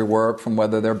advisory work, from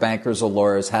whether they're bankers or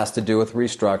lawyers, has to do with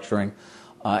restructuring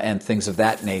and things of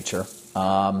that nature.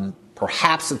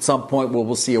 Perhaps at some point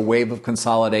we'll see a wave of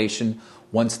consolidation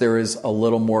once there is a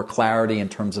little more clarity in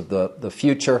terms of the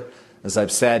future. As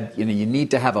I've said, you need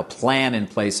to have a plan in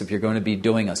place if you're going to be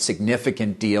doing a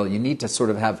significant deal. You need to sort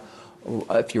of have,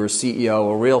 if you're a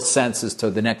CEO, a real sense as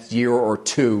to the next year or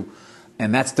two,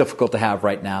 and that's difficult to have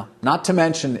right now. Not to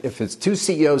mention if it's two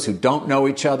CEOs who don't know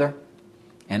each other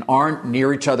and aren't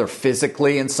near each other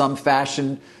physically in some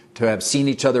fashion, to have seen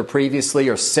each other previously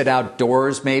or sit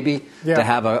outdoors maybe to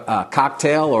have a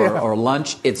cocktail or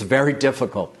lunch, it's very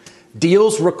difficult.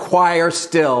 Deals require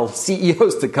still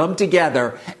CEOs to come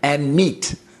together and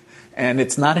meet. And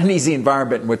it's not an easy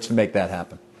environment in which to make that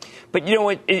happen. But you know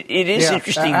what? It is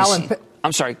interesting.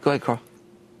 I'm sorry. Go ahead, Carl.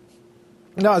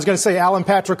 No, I was going to say Alan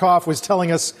Patrikoff was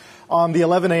telling us on the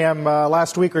 11 a.m.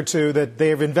 Last week or two that they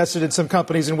have invested in some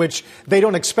companies in which they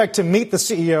don't expect to meet the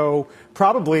CEO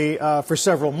probably for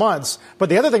several months. But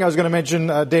the other thing I was going to mention,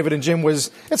 David and Jim, was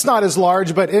it's not as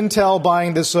large, but Intel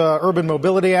buying this urban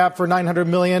mobility app for $900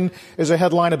 million. There's a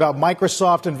headline about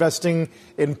Microsoft investing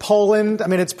in Poland. I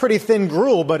mean, it's pretty thin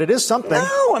gruel, but it is something.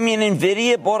 No, I mean,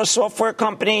 NVIDIA bought a software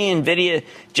company. NVIDIA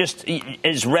just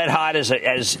is red hot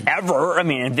as ever. I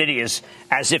mean, NVIDIA is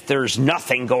as if there's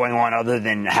nothing going on other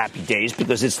than happy days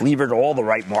because it's levered to all the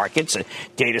right markets,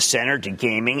 data center to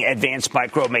gaming, advanced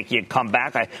micro making a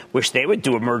comeback. I wish they would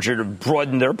do a merger to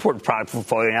broaden their product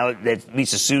portfolio now that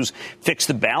Lisa Su's fixed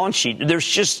the balance sheet. There's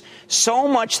just so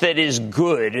much that is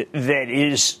good that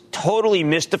is totally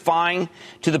mystifying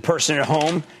to the person at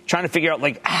home trying to figure out,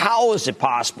 like, how is it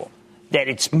possible that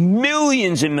it's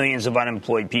millions and millions of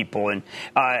unemployed people and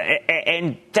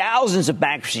thousands of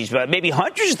bankruptcies, maybe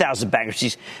hundreds of thousands of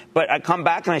bankruptcies. But I come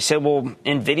back and I say, well,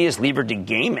 NVIDIA's levered to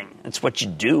gaming. That's what you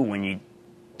do when you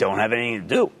don't have anything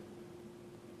to do.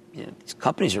 You know, these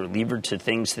companies are levered to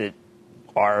things that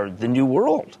are the new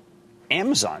world.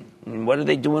 Amazon. I mean, what are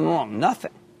they doing wrong?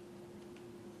 Nothing.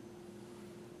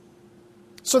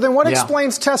 So then what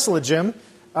explains Tesla, Jim?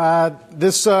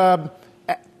 This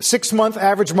 6-month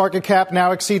average market cap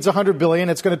now exceeds $100 billion.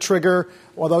 It's going to trigger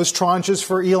those tranches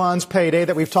for Elon's payday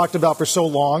that we've talked about for so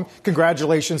long.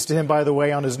 Congratulations to him, by the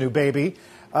way, on his new baby.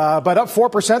 But up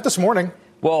 4% this morning.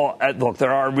 Well, look,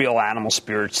 there are real animal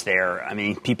spirits there. I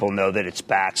mean, people know that it's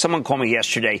back. Someone called me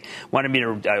yesterday, wanted me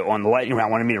to, on the lightning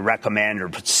round, wanted me to recommend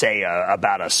or say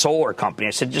about a solar company.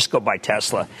 I said, just go buy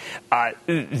Tesla.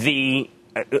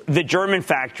 The German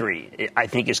factory, I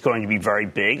think, is going to be very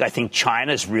big. I think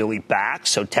China's really back,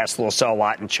 so Tesla will sell a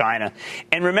lot in China.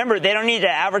 And remember, they don't need to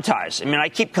advertise. I mean, I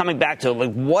keep coming back to,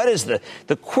 like, what is the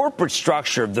corporate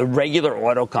structure of the regular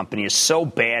auto company is so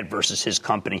bad versus his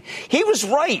company. He was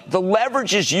right. The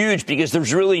leverage is huge because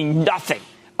there's really nothing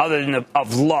other than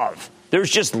of love. There's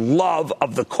just love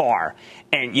of the car.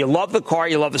 And you love the car,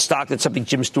 you love the stock. That's something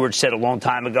Jim Stewart said a long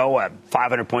time ago,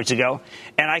 500 points ago.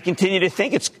 And I continue to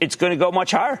think it's going to go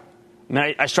much higher. I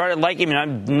mean, I started liking him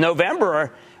in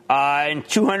November in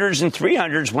 200s and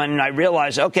 300s when I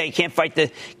realized, okay, can't fight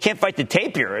the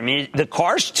tape here. I mean, the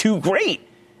car's too great.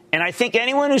 And I think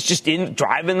anyone who's just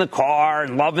driving the car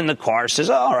and loving the car says,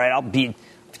 oh, all right, I'll be...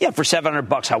 Yeah, for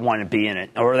 $700, I want to be in it.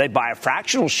 Or they buy a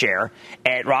fractional share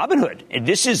at Robinhood. And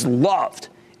this is loved.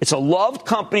 It's a loved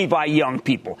company by young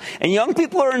people. And young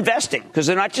people are investing because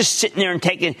they're not just sitting there and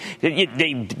taking,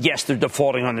 yes, they're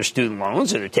defaulting on their student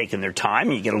loans or they're taking their time.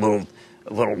 And you get a little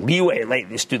a little leeway late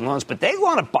in the student loans, but they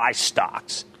want to buy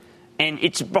stocks. And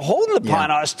it's beholden upon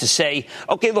us to say,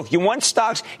 okay, look, you want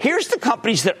stocks. Here's the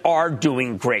companies that are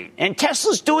doing great. And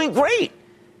Tesla's doing great.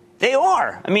 They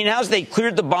are. I mean, how's they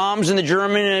cleared the bombs in the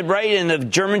German, right, in the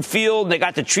German field. They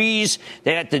got the trees.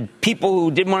 They got the people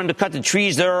who didn't want them to cut the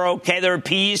trees. They're okay. They're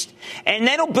appeased. And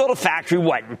then they'll build a factory,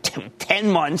 in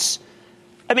 10 months.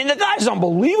 I mean, the guy's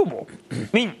unbelievable. I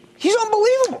mean, he's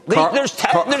unbelievable.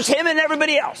 There's him and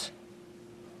everybody else.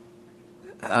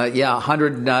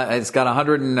 It's got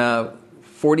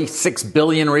 146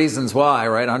 billion reasons why,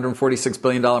 right? $146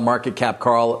 billion market cap,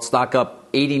 Carl. Stock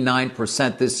up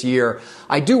 89% this year.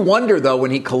 I do wonder, though, when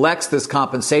he collects this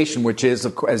compensation, which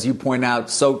is, as you point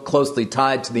out, so closely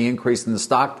tied to the increase in the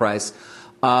stock price,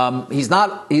 he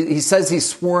says he's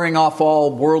swearing off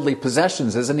all worldly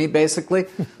possessions, isn't he, basically?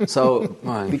 So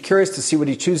I'd be curious to see what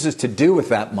he chooses to do with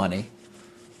that money.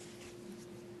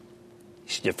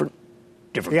 He's different.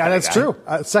 Yeah, that's true.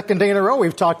 Second day in a row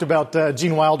we've talked about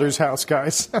Gene Wilder's house,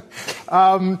 guys. So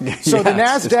the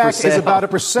NASDAQ is about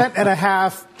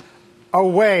 1.5%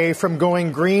 away from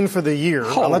going green for the year.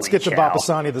 Let's get to Bob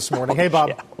Pisani this morning. Hey,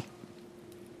 Bob.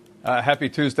 Happy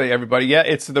Tuesday, everybody. Yeah,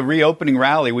 it's the reopening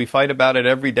rally. We fight about it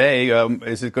every day.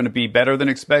 Is it going to be better than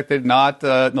expected? Not.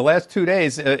 In the last 2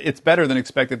 days, it's better than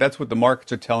expected. That's what the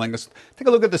markets are telling us. Take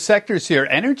a look at the sectors here.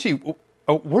 Energy.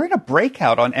 We're in a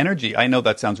breakout on energy. I know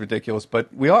that sounds ridiculous,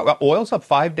 but we are. Oil's up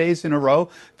 5 days in a row.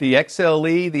 The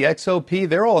XLE, the XOP,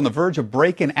 they're all on the verge of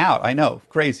breaking out. I know,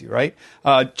 crazy, right?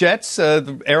 Jets,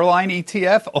 the airline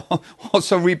ETF,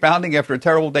 also rebounding after a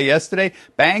terrible day yesterday.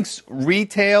 Banks,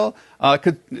 retail,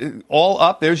 all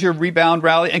up. There's your rebound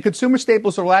rally. And consumer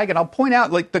staples are lagging. I'll point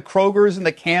out, like the Krogers and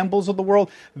the Campbells of the world,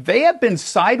 they have been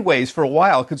sideways for a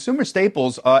while. Consumer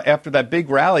staples, after that big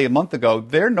rally a month ago,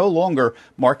 they're no longer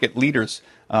market leaders,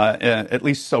 at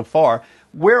least so far.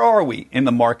 Where are we in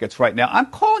the markets right now? I'm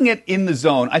calling it in the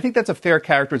zone. I think that's a fair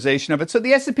characterization of it. So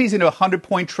the S&P's in a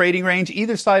 100-point trading range,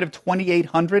 either side of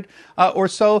 2,800 or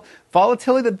so.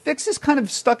 Volatility, the VIX is kind of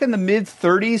stuck in the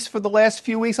mid-30s for the last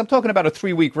few weeks. I'm talking about a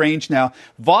 3-week range now.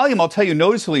 Volume, I'll tell you,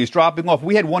 noticeably is dropping off.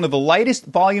 We had one of the lightest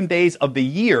volume days of the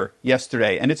year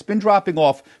yesterday, and it's been dropping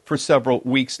off for several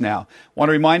weeks now. Want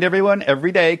to remind everyone,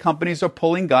 every day companies are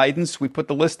pulling guidance. We put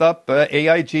the list up,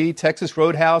 AIG, Texas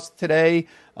Roadhouse today,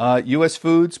 U.S.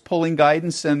 Foods pulling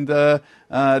guidance, and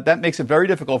that makes it very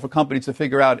difficult for companies to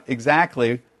figure out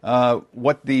exactly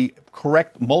what the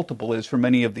correct multiple is for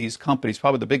many of these companies.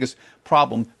 Probably the biggest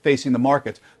problem facing the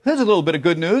markets. There's a little bit of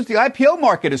good news. The IPO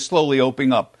market is slowly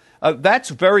opening up. That's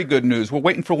very good news. We're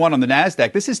waiting for one on the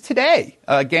NASDAQ. This is today.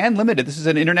 GAN Limited. This is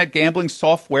an internet gambling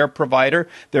software provider.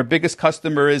 Their biggest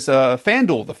customer is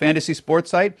FanDuel, the fantasy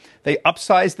sports site. They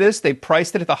upsized this. They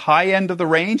priced it at the high end of the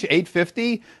range,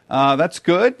 $850. That's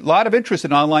good. A lot of interest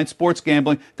in online sports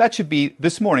gambling. That should be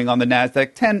this morning on the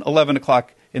NASDAQ, 10, 11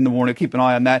 o'clock in the morning. Keep an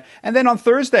eye on that. And then on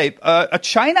Thursday, a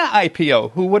China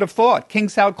IPO. Who would have thought?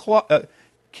 Kingsoft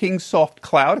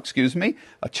Cloud,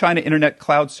 a China internet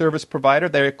cloud service provider.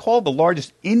 They're called the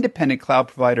largest independent cloud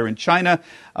provider in China.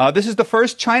 This is the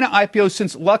first China IPO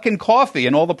since Luckin Coffee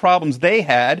and all the problems they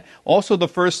had. Also the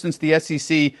first since the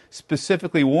SEC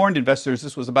specifically warned investors,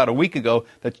 this was about a week ago,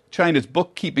 that China's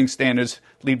bookkeeping standards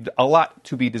leave a lot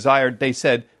to be desired. They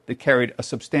said they carried a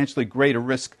substantially greater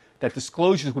risk that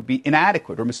disclosures would be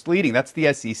inadequate or misleading. That's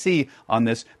the SEC on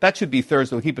this. That should be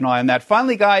Thursday. We'll keep an eye on that.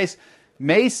 Finally, guys,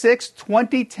 May 6,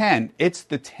 2010, it's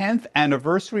the 10th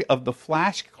anniversary of the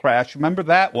flash crash. Remember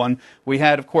that one? We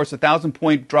had, of course, a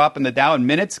 1,000-point drop in the Dow in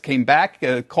minutes, came back.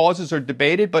 Causes are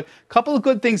debated, but a couple of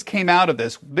good things came out of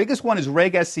this. Biggest one is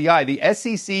Reg SCI. The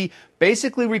SEC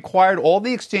basically required all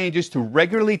the exchanges to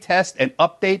regularly test and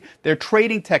update their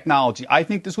trading technology. I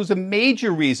think this was a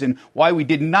major reason why we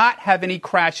did not have any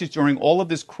crashes during all of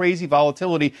this crazy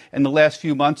volatility in the last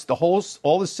few months.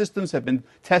 All the systems have been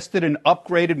tested and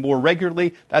upgraded more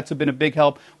regularly. That's been a big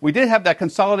help. We did have that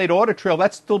consolidated audit trail.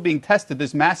 That's still being tested,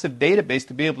 this massive database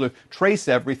to be able to trace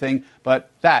everything,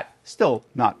 but that still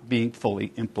not being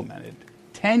fully implemented.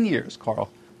 10 years,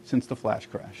 Carl, since the flash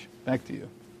crash. Back to you.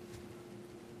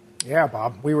 Yeah,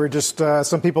 Bob. We were just,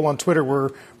 some people on Twitter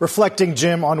were reflecting,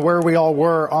 Jim, on where we all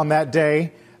were on that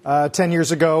day 10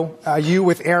 years ago. You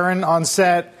with Aaron on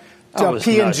set,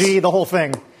 P&G, the whole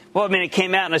thing. Well, I mean, it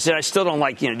came out and I said, I still don't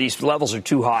like, these levels are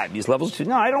too high. These levels are too,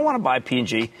 no, I don't want to buy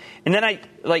P&G. And then I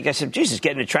said, geez, it's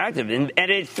getting attractive. And at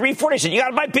 340, I said, you got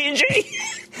to buy P&G.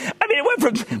 I mean,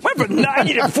 it went from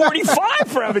 90 to 45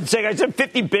 for heaven's sake. I said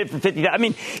 50 bid for 50. I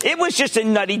mean, it was just a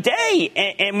nutty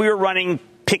day. And we were running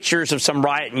pictures of some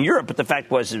riot in Europe. But the fact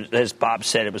was, as Bob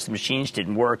said, it was the machines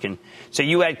didn't work. And so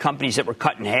you had companies that were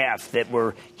cut in half that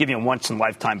were giving a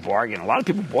once-in-a-lifetime bargain. A lot of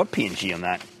people bought P&G on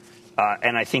that.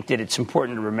 And I think that it's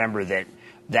important to remember that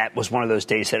that was one of those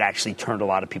days that actually turned a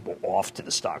lot of people off to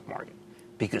the stock market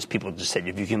because people just said,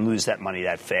 if you can lose that money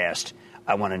that fast,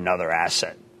 I want another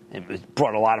asset. It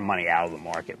brought a lot of money out of the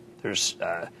market. There's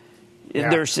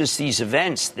just these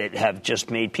events that have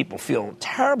just made people feel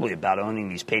terribly about owning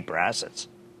these paper assets.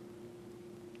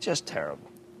 Just terrible.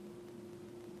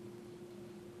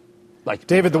 Like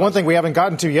David, the one thing we haven't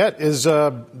gotten to yet is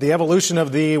the evolution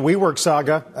of the WeWork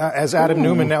saga as Adam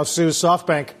Neumann now sues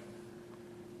SoftBank.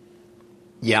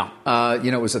 Yeah.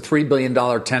 It was a $3 billion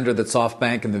tender that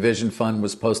SoftBank and the Vision Fund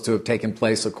was supposed to have taken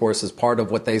place, of course, as part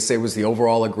of what they say was the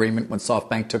overall agreement when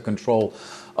SoftBank took control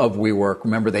of WeWork.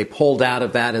 Remember, they pulled out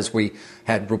of that as we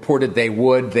had reported they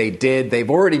would. They did.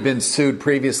 They've already been sued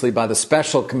previously by the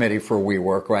special committee for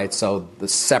WeWork, right? So the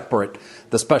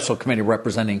special committee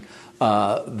representing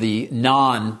the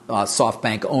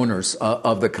non-SoftBank owners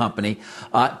of the company.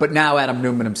 But now Adam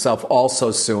Neumann himself also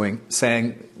suing,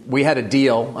 saying, we had a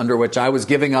deal under which I was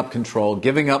giving up control,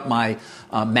 giving up my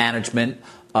management,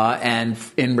 and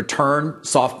in return,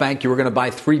 SoftBank, you were going to buy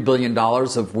 $3 billion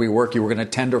of WeWork. You were going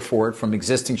to tender for it from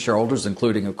existing shareholders,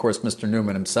 including, of course, Mr.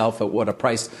 Neumann himself, at what a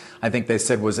price I think they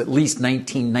said was at least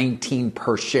 $19.19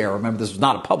 per share. Remember, this was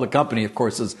not a public company, of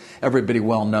course, as everybody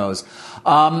well knows.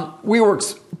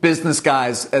 WeWork's business,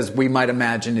 guys, as we might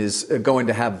imagine, is going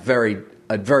to have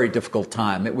a very difficult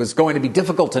time. It was going to be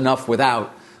difficult enough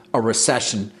without a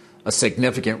recession, a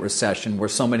significant recession, where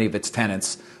so many of its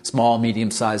tenants, small,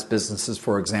 medium-sized businesses,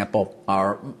 for example,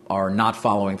 are not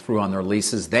following through on their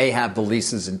leases. They have the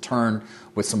leases in turn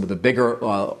with some of the bigger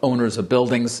owners of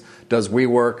buildings. Does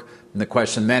WeWork? And the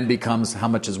question then becomes, how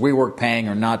much is WeWork paying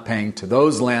or not paying to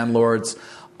those landlords?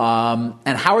 And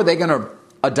how are they going to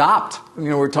adopt?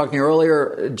 We were talking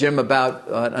earlier, Jim, about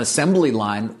an assembly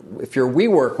line. If you're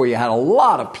WeWork, where you had a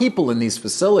lot of people in these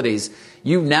facilities,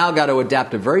 you've now got to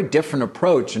adapt a very different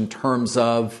approach in terms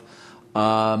of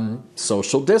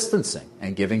social distancing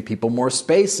and giving people more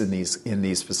space in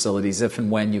these facilities, if and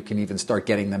when you can even start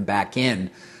getting them back in,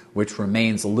 which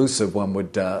remains elusive, one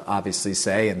would obviously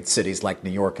say, in cities like New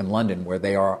York and London, where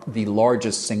they are the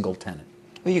largest single tenant.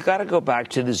 Well, you got to go back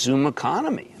to the Zoom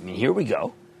economy. I mean, here we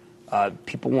go.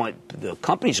 The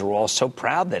companies are all so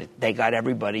proud that they got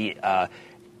everybody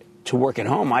to work at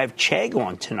home. I have Chegg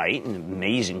on tonight, an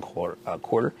amazing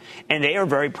quarter, and they are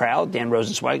very proud. Dan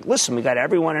Rosenzweig, listen, we got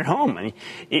everyone at home. I mean,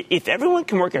 if everyone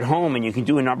can work at home and you can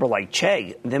do a number like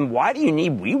Chegg, then why do you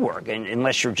need WeWork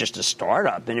unless you're just a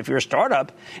startup? And if you're a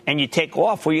startup and you take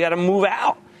off, well, you got to move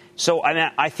out. So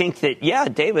I think that, yeah,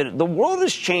 David, the world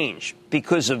has changed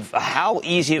because of how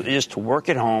easy it is to work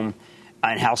at home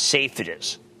and how safe it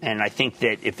is. And I think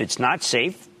that if it's not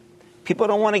safe, people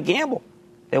don't want to gamble.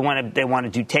 They want to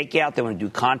do takeout. They want to do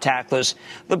contactless.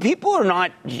 The people are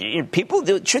not sure,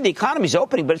 the economy's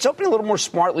opening, but it's opening a little more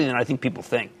smartly than I think people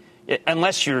think.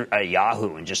 Unless you're a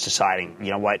Yahoo and just deciding,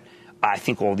 you know what, I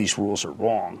think all these rules are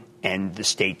wrong, and the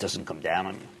state doesn't come down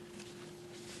on you.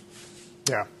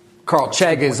 Yeah. Carl,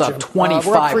 Chegg is up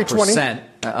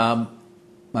 25%.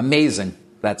 Amazing,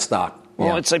 that stock.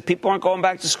 Well, it's like people aren't going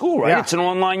back to school, right? Yeah. It's an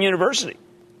online university.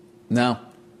 No.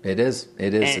 It is.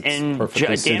 And Dan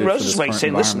Rosenzweig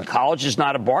saying, listen, college is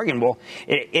not a bargain. Well,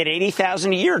 at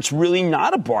 $80,000 a year, it's really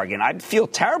not a bargain. I'd feel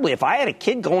terribly if I had a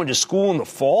kid going to school in the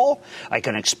fall, like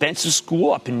an expensive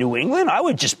school up in New England. I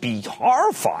would just be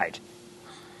horrified.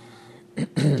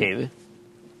 David?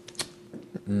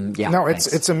 Yeah. No,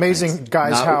 it's amazing,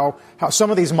 guys, how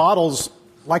some of these models,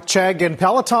 like Chegg and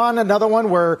Peloton, another one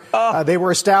where they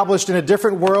were established in a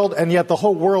different world, and yet the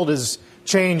whole world is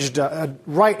changed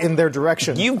right in their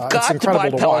direction. You've got to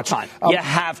buy Peloton. You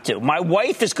have to. My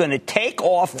wife is going to take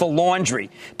off the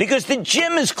laundry because the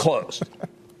gym is closed.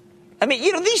 I mean,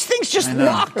 these things just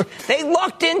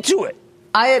lucked into it.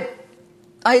 I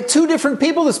had two different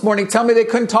people this morning tell me they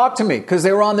couldn't talk to me because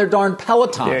they were on their darn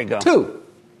Peloton. There you go. Two.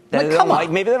 Come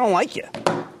on. Maybe they don't like you.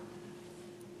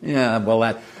 Yeah, well,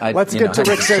 let's get to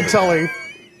Rick Santelli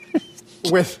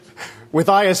with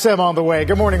ISM on the way.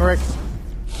 Good morning, Rick.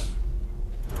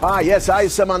 Yes,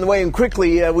 ISM on the way. And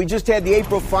quickly, we just had the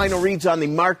April final reads on the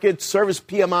market. Service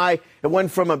PMI, it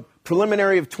went from a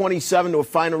preliminary of 27 to a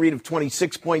final read of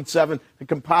 26.7. The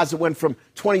composite went from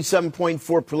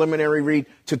 27.4 preliminary read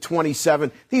to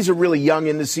 27. These are really young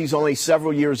indices, only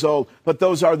several years old, but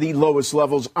those are the lowest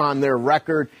levels on their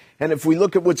record. And if we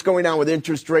look at what's going on with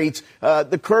interest rates,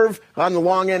 the curve on the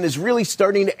long end is really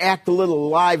starting to act a little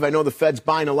alive. I know the Fed's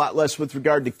buying a lot less with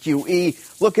regard to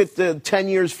QE. Look at the 10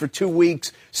 years for 2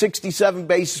 weeks, 67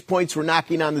 basis points. We're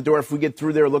knocking on the door. If we get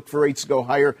through there, look for rates to go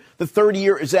higher. The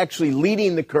 30-year is actually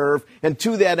leading the curve. And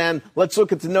to that end, let's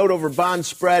look at the note over bond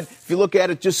spread. If you look at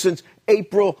it just since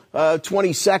April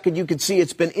 22nd, you can see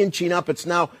it's been inching up. It's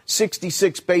now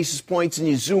 66 basis points, and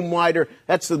you zoom wider.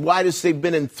 That's the widest they've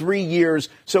been in 3 years.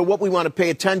 So what we want to pay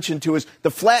attention to is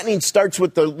the flattening starts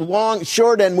with the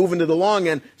short end moving to the long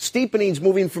end. Steepening's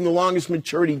moving from the longest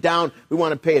maturity down. We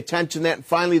want to pay attention to that. And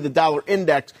finally, the dollar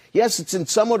index. Yes, it's in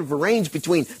somewhat of a range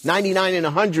between 99 and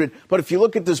 100, but if you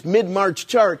look at this mid-March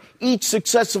chart, each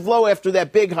successive low after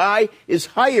that big high is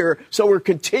higher, so we're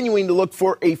continuing to look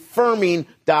for a firming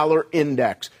dollar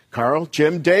index. Carl,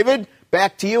 Jim, David,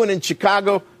 back to you. And in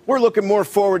Chicago, we're looking more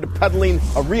forward to pedaling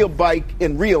a real bike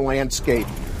in real landscape.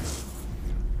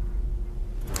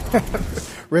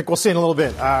 Rick, we'll see in a little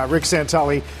bit. Rick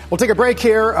Santelli. We'll take a break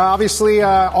here. Obviously,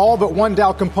 all but one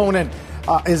Dow component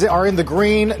are in the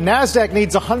green. NASDAQ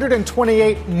needs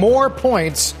 128 more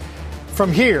points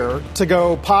from here to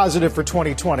go positive for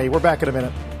 2020. We're back in a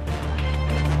minute.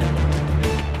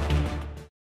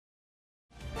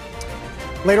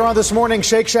 Later on this morning,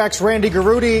 Shake Shack's Randy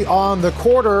Garutti on the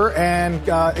quarter and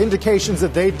indications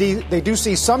that they do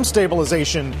see some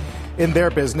stabilization in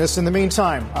their business. In the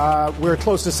meantime, we're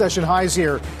close to session highs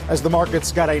here as the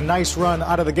market's got a nice run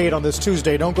out of the gate on this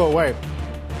Tuesday. Don't go away.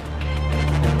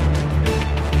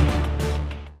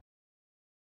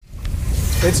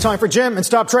 It's time for Jim and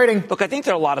Stop Trading. Look, I think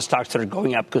there are a lot of stocks that are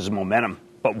going up because of momentum,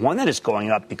 but one that is going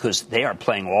up because they are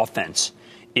playing offense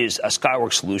is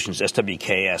Skyworks Solutions,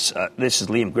 SWKS. This is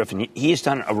Liam Griffin. He has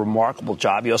done a remarkable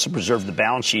job. He also preserved the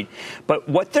balance sheet. But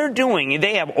what they're doing,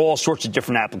 they have all sorts of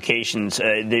different applications.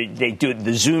 They do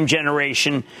the Zoom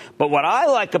generation. But what I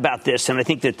like about this, and I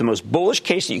think that the most bullish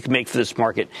case that you can make for this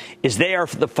market, is they are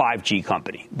the 5G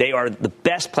company. They are the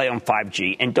best play on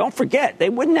 5G. And don't forget, they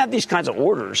wouldn't have these kinds of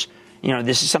orders. You know,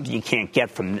 this is something you can't get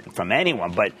from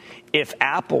anyone. But if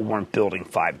Apple weren't building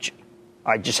 5G,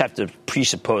 I just have to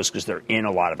presuppose because they're in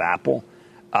a lot of Apple.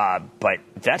 But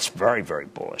that's very, very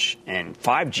bullish. And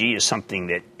 5G is something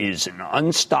that is an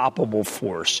unstoppable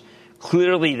force.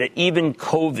 Clearly that even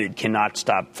COVID cannot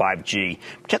stop 5G,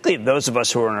 particularly those of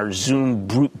us who are on our Zoom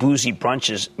boozy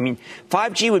brunches. I mean,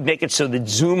 5G would make it so that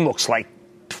Zoom looks like,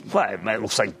 what? It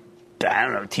looks like, I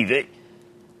don't know, TV.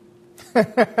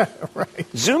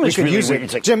 Right. Zoom is really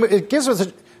weird. Like, Jim, it gives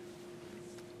us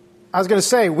I was going to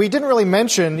say, we didn't really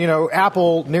mention,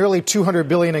 Apple nearly $200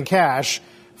 billion in cash,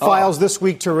 files this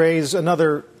week to raise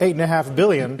another $8.5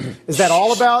 billion. Is that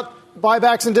all about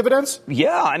buybacks and dividends?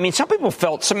 Yeah. I mean, some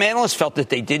analysts felt that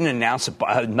they didn't announce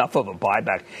enough of a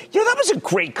buyback. That was a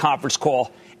great conference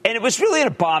call, and it was really an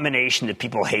abomination that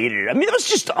people hated it. I mean, it was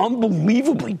just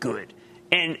unbelievably good.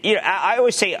 And, I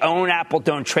always say own Apple,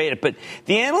 don't trade it. But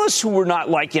the analysts who were not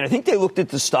liking it, I think they looked at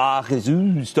the stock as,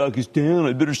 the stock is down.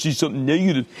 I better see something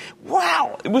negative.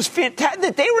 Wow. It was fantastic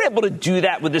that they were able to do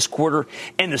that with this quarter.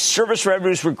 And the service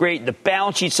revenues were great. The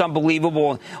balance sheet's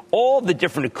unbelievable. All the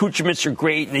different accoutrements are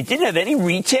great. And they didn't have any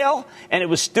retail, and it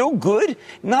was still good.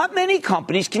 Not many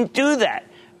companies can do that.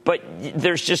 But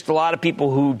there's just a lot of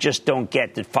people who just don't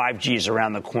get that 5G is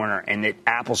around the corner and that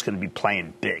Apple's going to be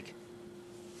playing big.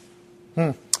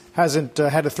 Hasn't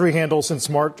had a 3 handle since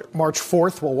March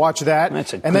 4th. We'll watch that.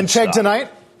 And then Chegg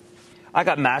tonight. I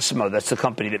got Massimo. That's the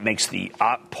company that makes the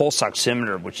pulse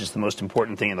oximeter, which is the most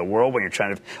important thing in the world when you're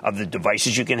trying to, of the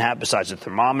devices you can have besides a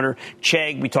thermometer.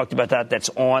 Chegg, we talked about that. That's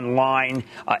online.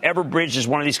 Everbridge is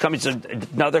one of these companies,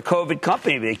 another COVID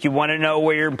company. Like, you want to know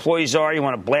where your employees are. You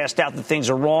want to blast out that things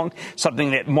are wrong.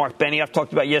 Something that Mark Benioff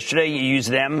talked about yesterday. You use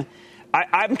them.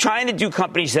 I'm trying to do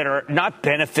companies that are not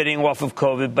benefiting off of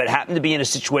COVID, but happen to be in a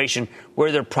situation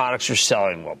where their products are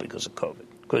selling well because of COVID.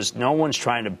 Because no one's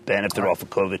trying to benefit off of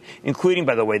COVID, including,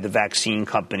 by the way, the vaccine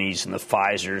companies and the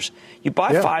Pfizers. You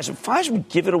buy Pfizer. Pfizer would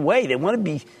give it away. They want to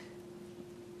be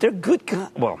 – they're good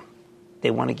 – well,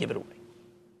 they want to give it away.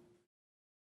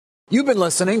 You've been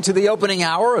listening to the opening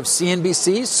hour of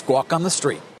CNBC's Squawk on the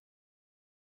Street.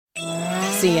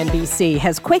 CNBC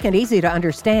has quick and easy to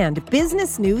understand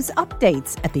business news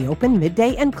updates at the open,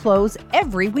 midday, and close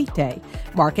every weekday.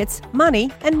 Markets,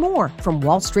 money, and more from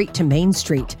Wall Street to Main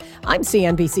Street. I'm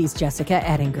CNBC's Jessica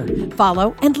Ettinger.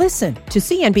 Follow and listen to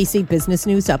CNBC Business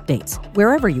News Updates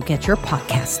wherever you get your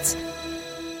podcasts.